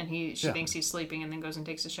him and she thinks he's sleeping and then goes and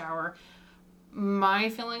takes a shower. My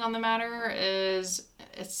feeling on the matter is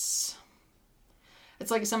it's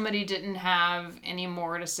like somebody didn't have any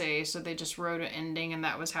more to say, so they just wrote an ending and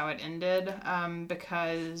that was how it ended.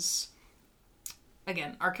 Because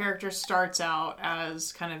again, our character starts out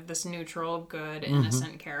as kind of this neutral, good,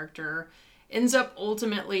 innocent character, ends up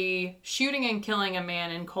ultimately shooting and killing a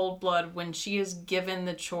man in cold blood when she is given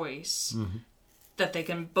the choice that they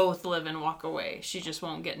can both live and walk away. She just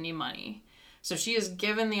won't get any money. So she is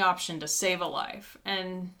given the option to save a life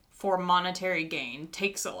and for monetary gain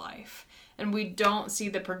takes a life. And we don't see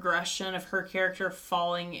the progression of her character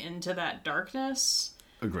falling into that darkness.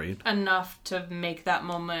 Agreed. Enough to make that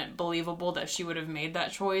moment believable that she would have made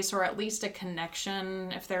that choice, or at least a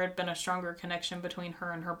connection, if there had been a stronger connection between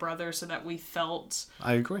her and her brother so that we felt...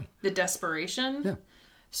 I agree. ...the desperation. Yeah.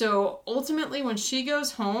 So ultimately when she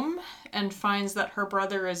goes home and finds that her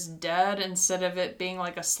brother is dead, instead of it being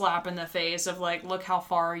like a slap in the face of like, look how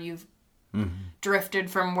far you've drifted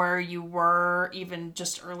from where you were even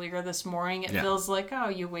just earlier this morning, it feels like, oh,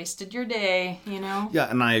 you wasted your day, you know? Yeah,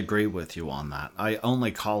 and I agree with you on that. I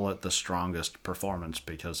only call it the strongest performance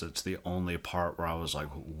because it's the only part where I was like,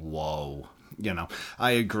 whoa. You know,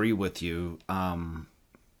 I agree with you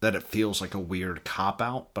that it feels like a weird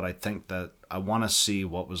cop-out, but I think that I want to see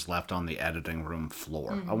what was left on the editing room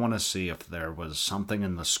floor. I want to see if there was something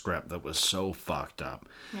in the script that was so fucked up.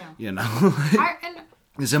 Yeah. You know?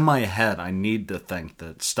 Because in my head, I need to think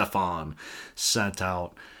that Stefan sent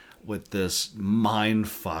out with this mind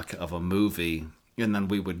fuck of a movie, and then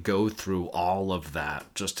we would go through all of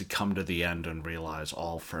that just to come to the end and realize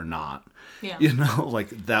all for naught. Yeah. You know, like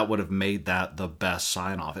that would have made that the best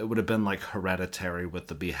sign off. It would have been like Hereditary with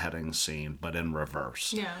the beheading scene, but in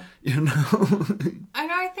reverse. Yeah. You know?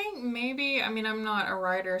 And I think maybe, I mean, I'm not a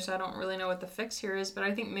writer, so I don't really know what the fix here is, but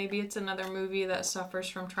I think maybe it's another movie that suffers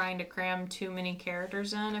from trying to cram too many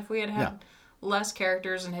characters in. If we had less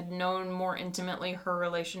characters and had known more intimately her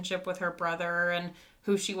relationship with her brother and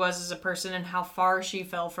who she was as a person and how far she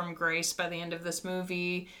fell from grace by the end of this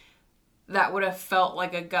movie, that would have felt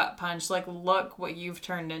like a gut punch. Like, look what you've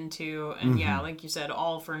turned into. And yeah, like you said,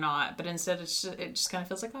 all for naught. But instead, it just kind of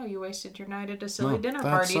feels like, oh, you wasted your night at a silly dinner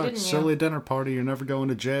party, didn't you? Silly dinner party. You're never going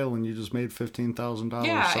to jail and you just made $15,000.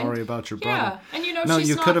 Yeah, sorry about your brother. Yeah, and you know,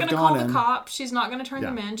 she's not going to call the cops. She's not going to turn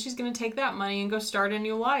them in. She's going to take that money and go start a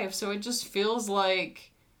new life. So it just feels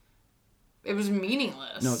like it was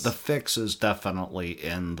meaningless. No, the fix is definitely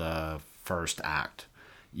in the first act.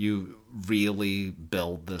 You really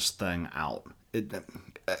build this thing out.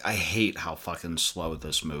 I hate how fucking slow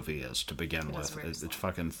this movie is to begin with. It's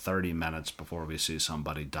fucking 30 minutes before we see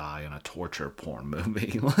somebody die in a torture porn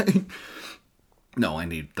movie. Like, no, I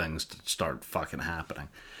need things to start fucking happening.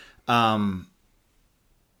 But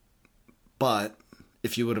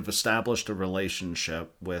if you would have established a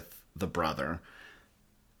relationship with the brother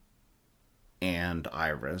and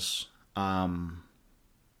Iris,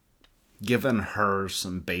 given her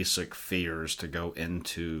some basic fears to go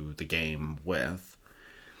into the game with,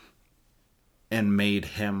 and made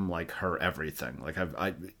him like her everything. Like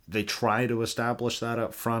they try to establish that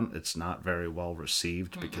up front. It's not very well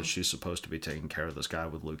received because she's supposed to be taking care of this guy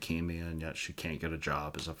with leukemia, and yet she can't get a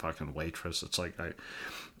job as a fucking waitress. It's like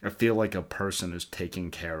I feel like a person who's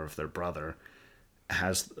taking care of their brother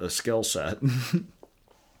has a skill set.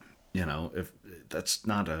 If that's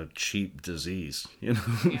not a cheap disease, Yeah.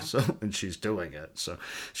 So, and she's doing it. So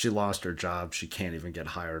she lost her job. She can't even get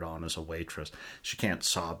hired on as a waitress. She can't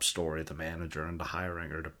sob story the manager into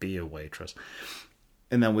hiring her to be a waitress.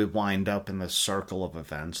 And then we wind up in this circle of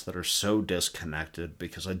events that are so disconnected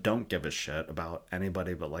because I don't give a shit about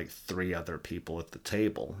anybody but like 3 other people at the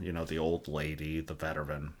table. The old lady, the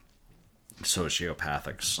veteran,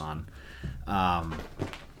 sociopathic son.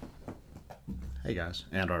 Hey guys,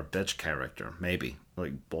 and our bitch character, maybe.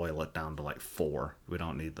 Like, boil it down to like 4. We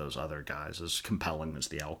don't need those other guys, as compelling as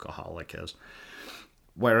the alcoholic is.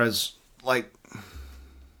 Whereas, like,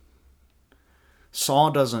 Saw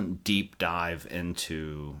doesn't deep dive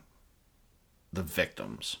into the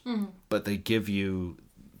victims, but they give you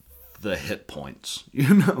the hit points,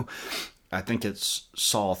 I think it's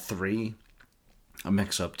Saw 3. I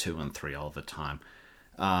mix up 2 and 3 all the time.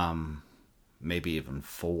 Maybe even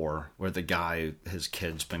 4, where the guy, his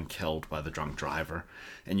kid's been killed by the drunk driver,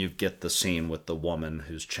 and you get the scene with the woman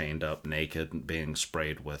who's chained up naked and being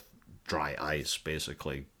sprayed with dry ice,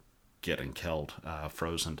 basically getting killed,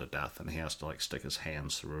 frozen to death, and he has to like stick his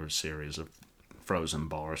hands through a series of frozen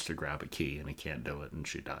bars to grab a key, and he can't do it, and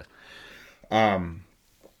she dies.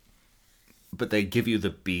 But they give you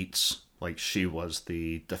the beats. Like, she was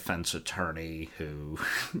the defense attorney who,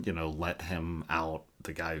 let him out.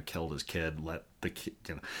 The guy who killed his kid let the kid,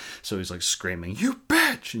 So he's like screaming, "You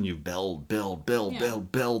bitch!" And you build.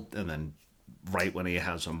 And then right when he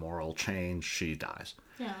has a moral change, she dies.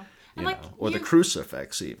 Yeah. Or the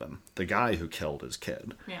crucifix, even. The guy who killed his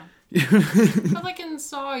kid. Yeah. But like in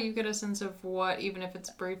Saw, you get a sense of what, even if it's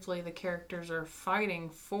briefly, the characters are fighting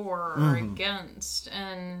for or against.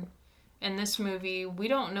 And in this movie, we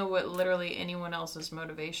don't know what literally anyone else's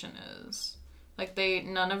motivation is. Like,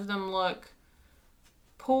 none of them look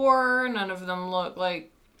poor. None of them look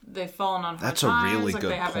like they've fallen on hard times. That's a really like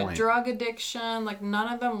good they have point. A drug addiction. Like,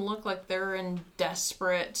 none of them look like they're in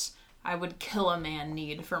desperate, I would kill a man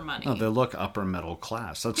need for money. No, they look upper middle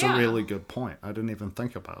class. That's a really good point. I didn't even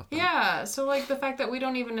think about that. Yeah, so like the fact that we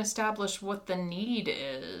don't even establish what the need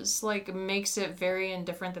is, like, makes it very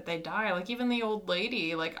indifferent that they die. Like, even the old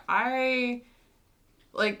lady, like, I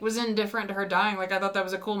was indifferent to her dying. Like, I thought that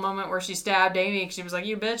was a cool moment where she stabbed Amy because she was like,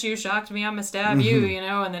 "You bitch, you shocked me, I'm gonna stab you,"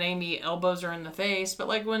 and then Amy elbows her in the face. But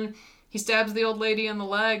like when he stabs the old lady in the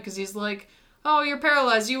leg because he's like, "Oh, you're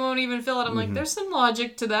paralyzed, you won't even feel it," I'm like, there's some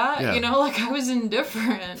logic to that. Like, I was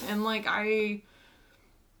indifferent. And like I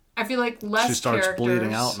feel like less she starts characters...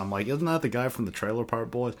 bleeding out, and I'm like, isn't that the guy from the Trailer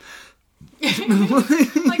Park Boys? Like,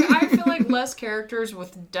 I feel like less characters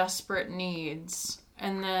with desperate needs,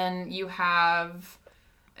 and then you have...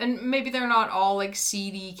 And maybe they're not all, like,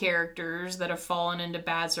 seedy characters that have fallen into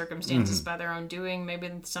bad circumstances by their own doing. Maybe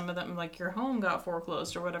some of them, like, your home got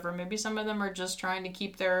foreclosed or whatever. Maybe some of them are just trying to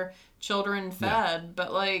keep their children fed. Yeah.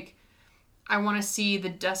 But, like, I want to see the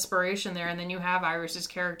desperation there. And then you have Iris's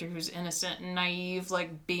character who's innocent and naive,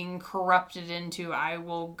 like, being corrupted into, I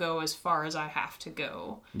will go as far as I have to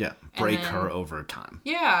go. Yeah, break her over time.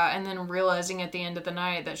 Yeah, and then realizing at the end of the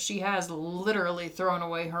night that she has literally thrown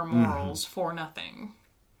away her morals for nothing.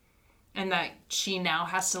 And that she now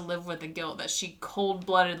has to live with the guilt that she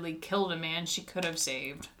cold-bloodedly killed a man she could have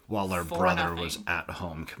saved. While her brother was at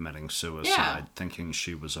home committing suicide, thinking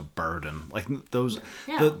she was a burden. Like, those...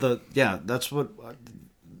 Yeah. That's what...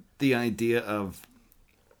 The idea of,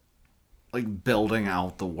 like, building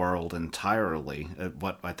out the world entirely at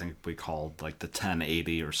what I think we called, like, the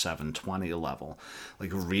 1080 or 720 level.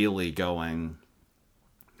 Like, really going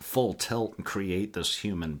full tilt and create this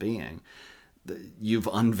human being. You've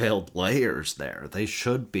unveiled layers there. They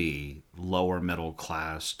should be lower middle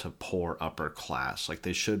class to poor upper class. Like,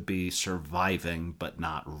 they should be surviving, but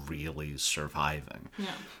not really surviving.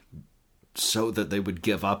 Yeah. So that they would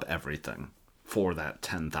give up everything for that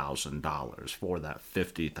 $10,000, for that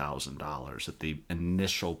 $50,000 at the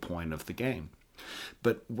initial point of the game.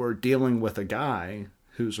 But we're dealing with a guy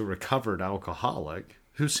who's a recovered alcoholic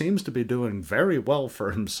who seems to be doing very well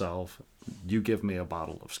for himself. You give me a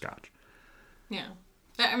bottle of scotch. Yeah.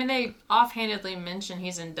 I mean, they offhandedly mention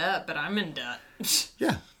he's in debt, but I'm in debt.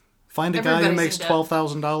 Yeah. Find a guy who makes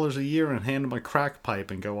 $12,000 a year and hand him a crack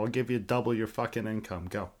pipe and go, "I'll give you double your fucking income.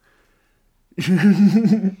 Go."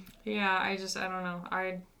 Yeah, I don't know.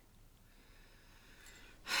 I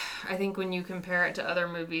think when you compare it to other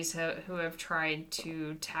movies who have tried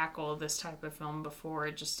to tackle this type of film before,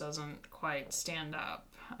 it just doesn't quite stand up.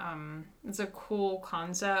 It's a cool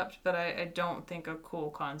concept, but I don't think a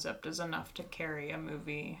cool concept is enough to carry a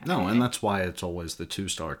movie. No, and that's why it's always the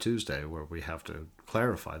 2-Star Tuesday where we have to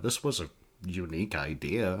clarify. This was a unique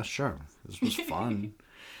idea, sure. This was fun.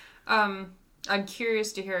 I'm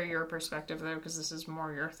curious to hear your perspective, though, because this is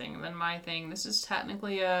more your thing than my thing. This is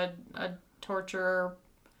technically a torture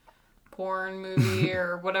porn movie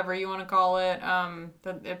or whatever you want to call it.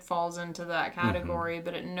 That it falls into that category,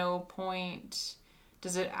 but at no point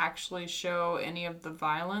does it actually show any of the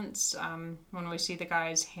violence. When we see the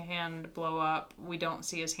guy's hand blow up, we don't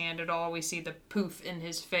see his hand at all. We see the poof in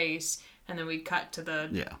his face, and then we cut to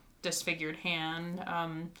the disfigured hand.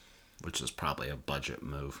 Which is probably a budget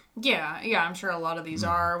move. Yeah, I'm sure a lot of these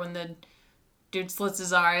are. When the dude slits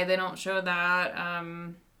his eye, they don't show that.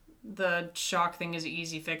 The shock thing is an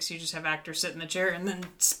easy fix. You just have actors sit in the chair and then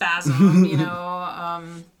spasm, you know.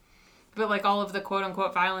 But like all of the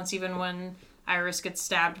quote-unquote violence, even when Iris gets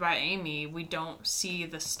stabbed by Amy, we don't see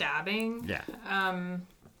the stabbing. Yeah.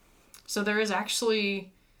 So there is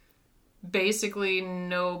actually basically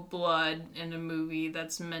no blood in a movie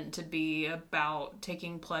that's meant to be about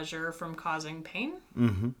taking pleasure from causing pain.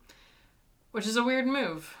 Mm-hmm. Which is a weird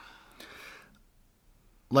move.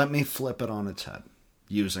 Let me flip it on its head,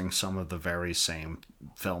 using some of the very same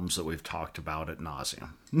films that we've talked about ad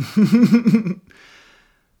nauseum.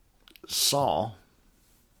 Saw,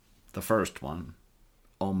 the first one,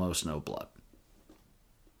 almost no blood.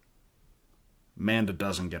 Amanda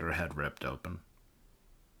doesn't get her head ripped open.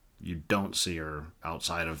 You don't see her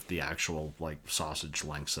outside of the actual, like, sausage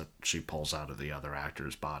links that she pulls out of the other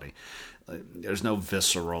actor's body. There's no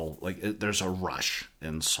visceral, there's a rush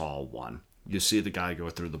in Saw 1. You see the guy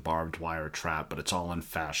go through the barbed wire trap, but it's all in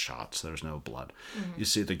fast shots. There's no blood. Mm-hmm. You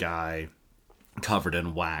see the guy covered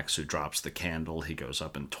in wax who drops the candle. He goes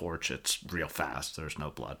up and torch. It's real fast. There's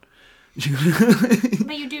no blood.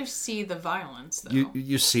 But you do see the violence, though.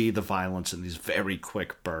 You see the violence in these very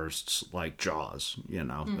quick bursts, like Jaws, you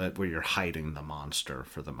know, where you're hiding the monster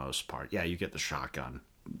for the most part. Yeah, you get the shotgun,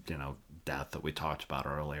 you know, death that we talked about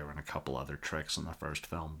earlier and a couple other tricks in the first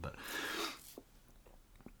film, but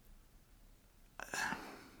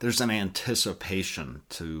there's an anticipation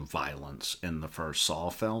to violence in the first Saw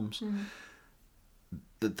films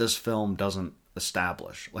that this film doesn't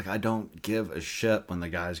establish. Like, I don't give a shit when the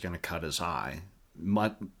guy's going to cut his eye,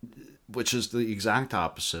 which is the exact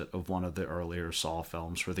opposite of one of the earlier Saw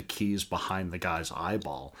films where the key's behind the guy's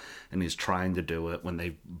eyeball and he's trying to do it when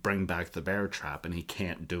they bring back the bear trap and he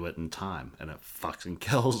can't do it in time and it fucking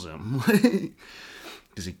kills him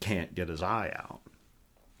because he can't get his eye out.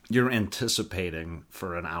 You're anticipating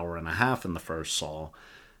for an hour and a half in the first Saw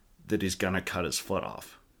that he's going to cut his foot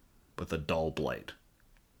off with a dull blade.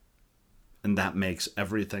 And that makes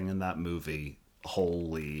everything in that movie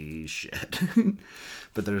holy shit.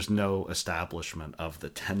 But there's no establishment of the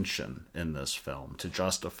tension in this film to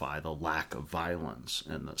justify the lack of violence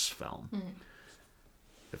in this film.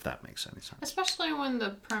 If that makes any sense. Especially when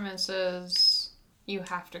the premise is you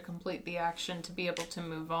have to complete the action to be able to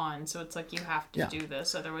move on. So it's like you have to do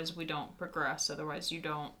this, otherwise we don't progress, otherwise you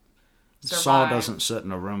don't survive. Saw doesn't sit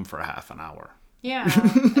in a room for half an hour. Yeah,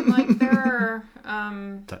 and like there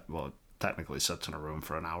are... technically sits in a room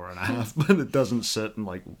for an hour and a half, but it doesn't sit in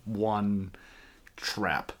like one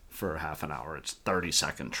trap for half an hour. It's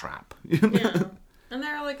 30-second trap. Yeah. And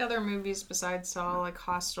there are like other movies besides Saw, like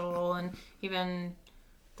Hostel, and even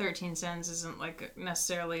 13 Sins isn't like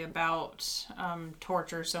necessarily about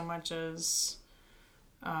torture so much as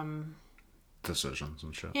decisions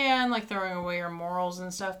and shit. Yeah, and like throwing away your morals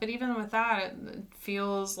and stuff. But even with that, it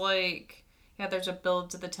feels like there's a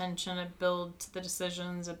build to the tension, a build to the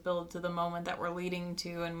decisions, a build to the moment that we're leading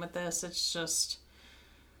to. And with this, it's just,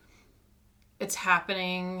 it's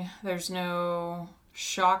happening. There's no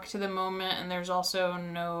shock to the moment, and there's also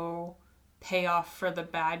no payoff for the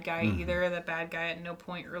bad guy either. The bad guy at no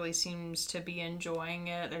point really seems to be enjoying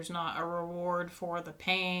it. There's not a reward for the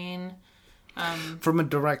pain. From a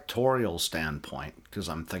directorial standpoint, because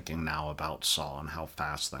I'm thinking now about Saw and how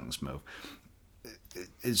fast things move,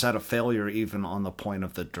 is that a failure even on the point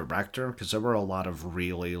of the director? Because there were a lot of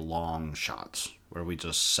really long shots where we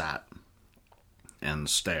just sat and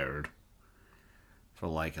stared for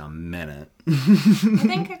like a minute. I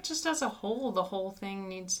think it just as a whole, the whole thing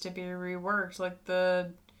needs to be reworked. Like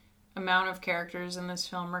the amount of characters in this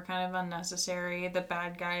film are kind of unnecessary. The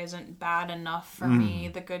bad guy isn't bad enough for me.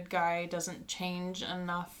 The good guy doesn't change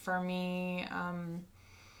enough for me.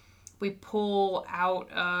 We pull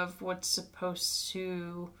out of what's supposed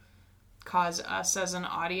to cause us as an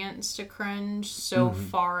audience to cringe so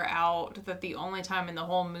far out that the only time in the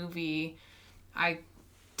whole movie I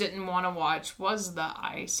didn't want to watch was the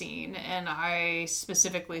eye scene. And I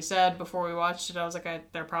specifically said before we watched it, I was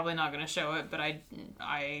like, they're probably not going to show it, but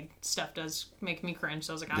I stuff does make me cringe,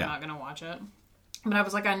 so I was like, I'm not going to watch it. But I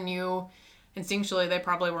was like, I knew instinctually they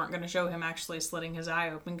probably weren't going to show him actually slitting his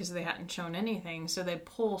eye open because they hadn't shown anything. So they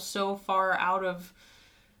pull so far out of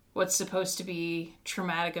what's supposed to be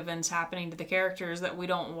traumatic events happening to the characters that we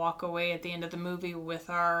don't walk away at the end of the movie with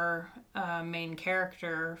our main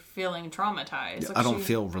character feeling traumatized. Like I don't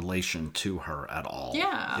feel relation to her at all.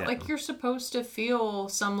 Yeah, like you're supposed to feel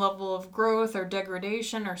some level of growth or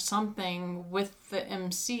degradation or something with the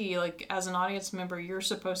MC. Like as an audience member, you're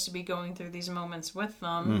supposed to be going through these moments with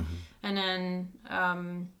them. And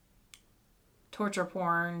then torture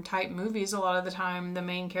porn type movies, a lot of the time the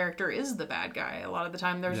main character is the bad guy. A lot of the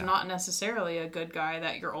time there's not necessarily a good guy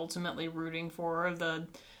that you're ultimately rooting for. The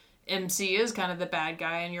MC is kind of the bad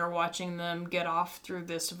guy, and you're watching them get off through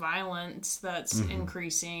this violence that's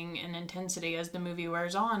increasing in intensity as the movie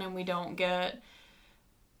wears on, and we don't get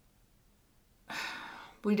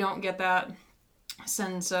that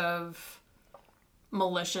sense of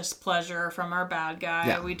malicious pleasure from our bad guy.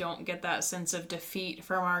 Yeah. We don't get that sense of defeat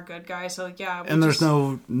from our good guy. So and there's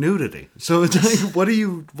no nudity. So it's like, what are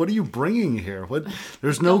you bringing here?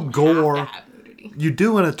 There's no gore. You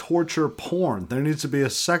do in a torture porn. There needs to be a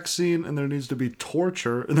sex scene, and there needs to be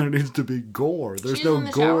torture, and there needs to be gore. There's She's no in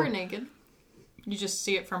the gore. shower naked. You just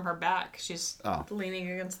see it from her back. She's leaning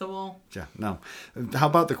against the wall. Yeah, no. How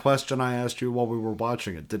about the question I asked you while we were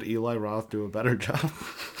watching it? Did Eli Roth do a better job?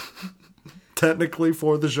 Technically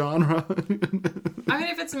for the genre. I mean,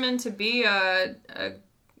 if it's meant to be a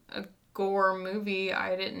gore movie,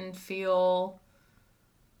 I didn't feel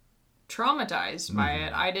traumatized by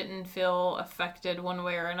it. I didn't feel affected one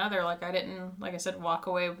way or another. Like I didn't, like I said, walk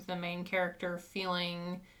away with the main character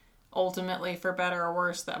feeling ultimately, for better or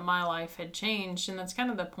worse, that my life had changed. And that's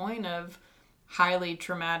kind of the point of highly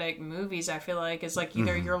traumatic movies, I feel like, is like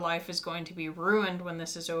either your life is going to be ruined when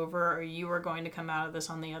this is over, or you are going to come out of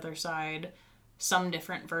this on the other side some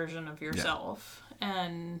different version of yourself.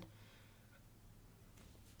 And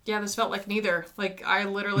yeah, this felt like neither. Like I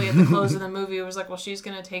literally at the close of the movie was like, well, she's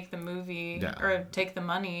gonna take the movie or take the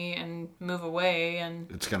money and move away, and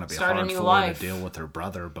it's gonna be start hard a new for life. her to deal with her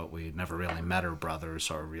brother, but we never really met her brother,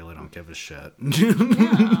 so I really don't give a shit.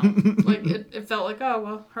 Like it felt like, oh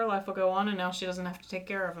well, her life will go on, and now she doesn't have to take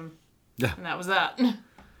care of him. Yeah, and that was that.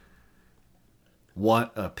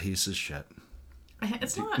 What a piece of shit.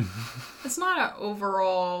 It's not an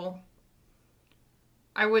overall.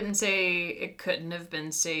 I wouldn't say it couldn't have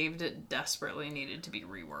been saved. It desperately needed to be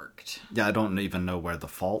reworked. Yeah, I don't even know where the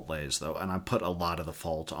fault lays, though. And I put a lot of the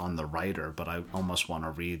fault on the writer, but I almost want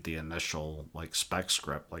to read the initial, spec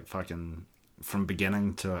script. Fucking from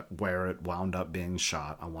beginning to where it wound up being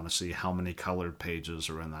shot. I want to see how many colored pages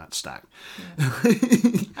are in that stack. Yeah.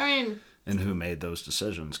 I mean... And who made those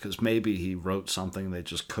decisions. Because maybe he wrote something they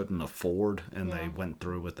just couldn't afford, and they went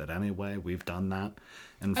through with it anyway. We've done that.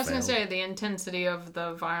 And I was going to say, the intensity of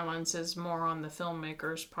the violence is more on the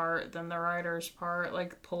filmmaker's part than the writer's part.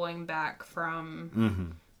 Pulling back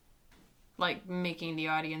from... making the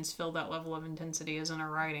audience feel that level of intensity isn't a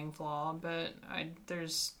writing flaw. But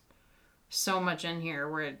there's so much in here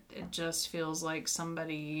where it just feels like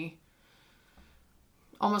somebody...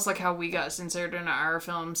 Almost like how we got censored in our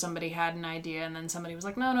film. Somebody had an idea, and then somebody was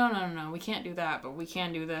like, no, we can't do that, but we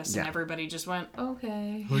can do this. Yeah. And everybody just went,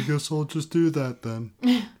 okay. I guess I'll just do that then.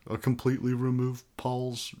 I'll completely remove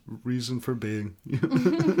Paul's reason for being.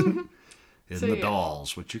 In the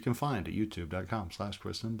Dolls, which you can find at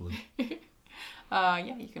youtube.com/ChrisInBlue.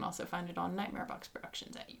 You can also find it on Nightmare Box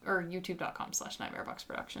Productions or youtube.com/Nightmare Box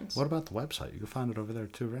Productions. What about the website? You can find it over there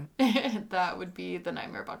too, right? That would be the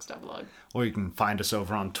nightmarebox.blog. Or you can find us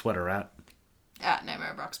over on Twitter at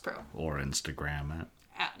Nightmare Box Pro. Or Instagram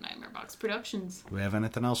at Nightmare Box Productions. Do we have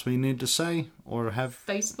anything else we need to say? Or have...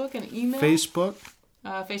 Facebook and email? Facebook?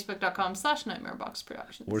 Facebook.com/Nightmare Box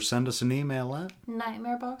Productions. Or send us an email at...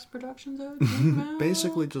 nightmareboxproductions@gmail.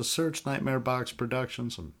 Basically, just search Nightmare Box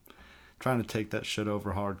Productions and... Trying to take that shit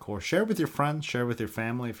over hardcore. Share with your friends. Share with your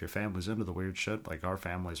family if your family's into the weird shit, like our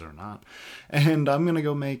families are not. And I'm going to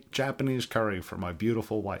go make Japanese curry for my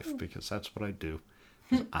beautiful wife, because that's what I do.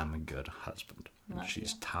 I'm a good husband. And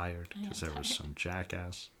she's tired because there was some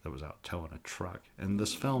jackass that was out towing a truck. And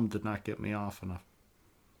this film did not get me off enough.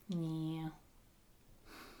 Yeah.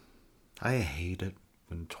 I hate it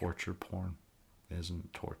when torture porn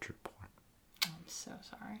isn't torture porn. I'm so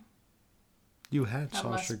sorry. You had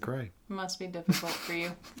Sasha Grey. Must be difficult for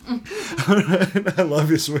you. All right. I love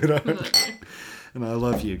you, sweetheart. And I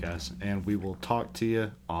love you guys. And we will talk to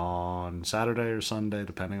you on Saturday or Sunday,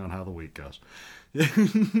 depending on how the week goes.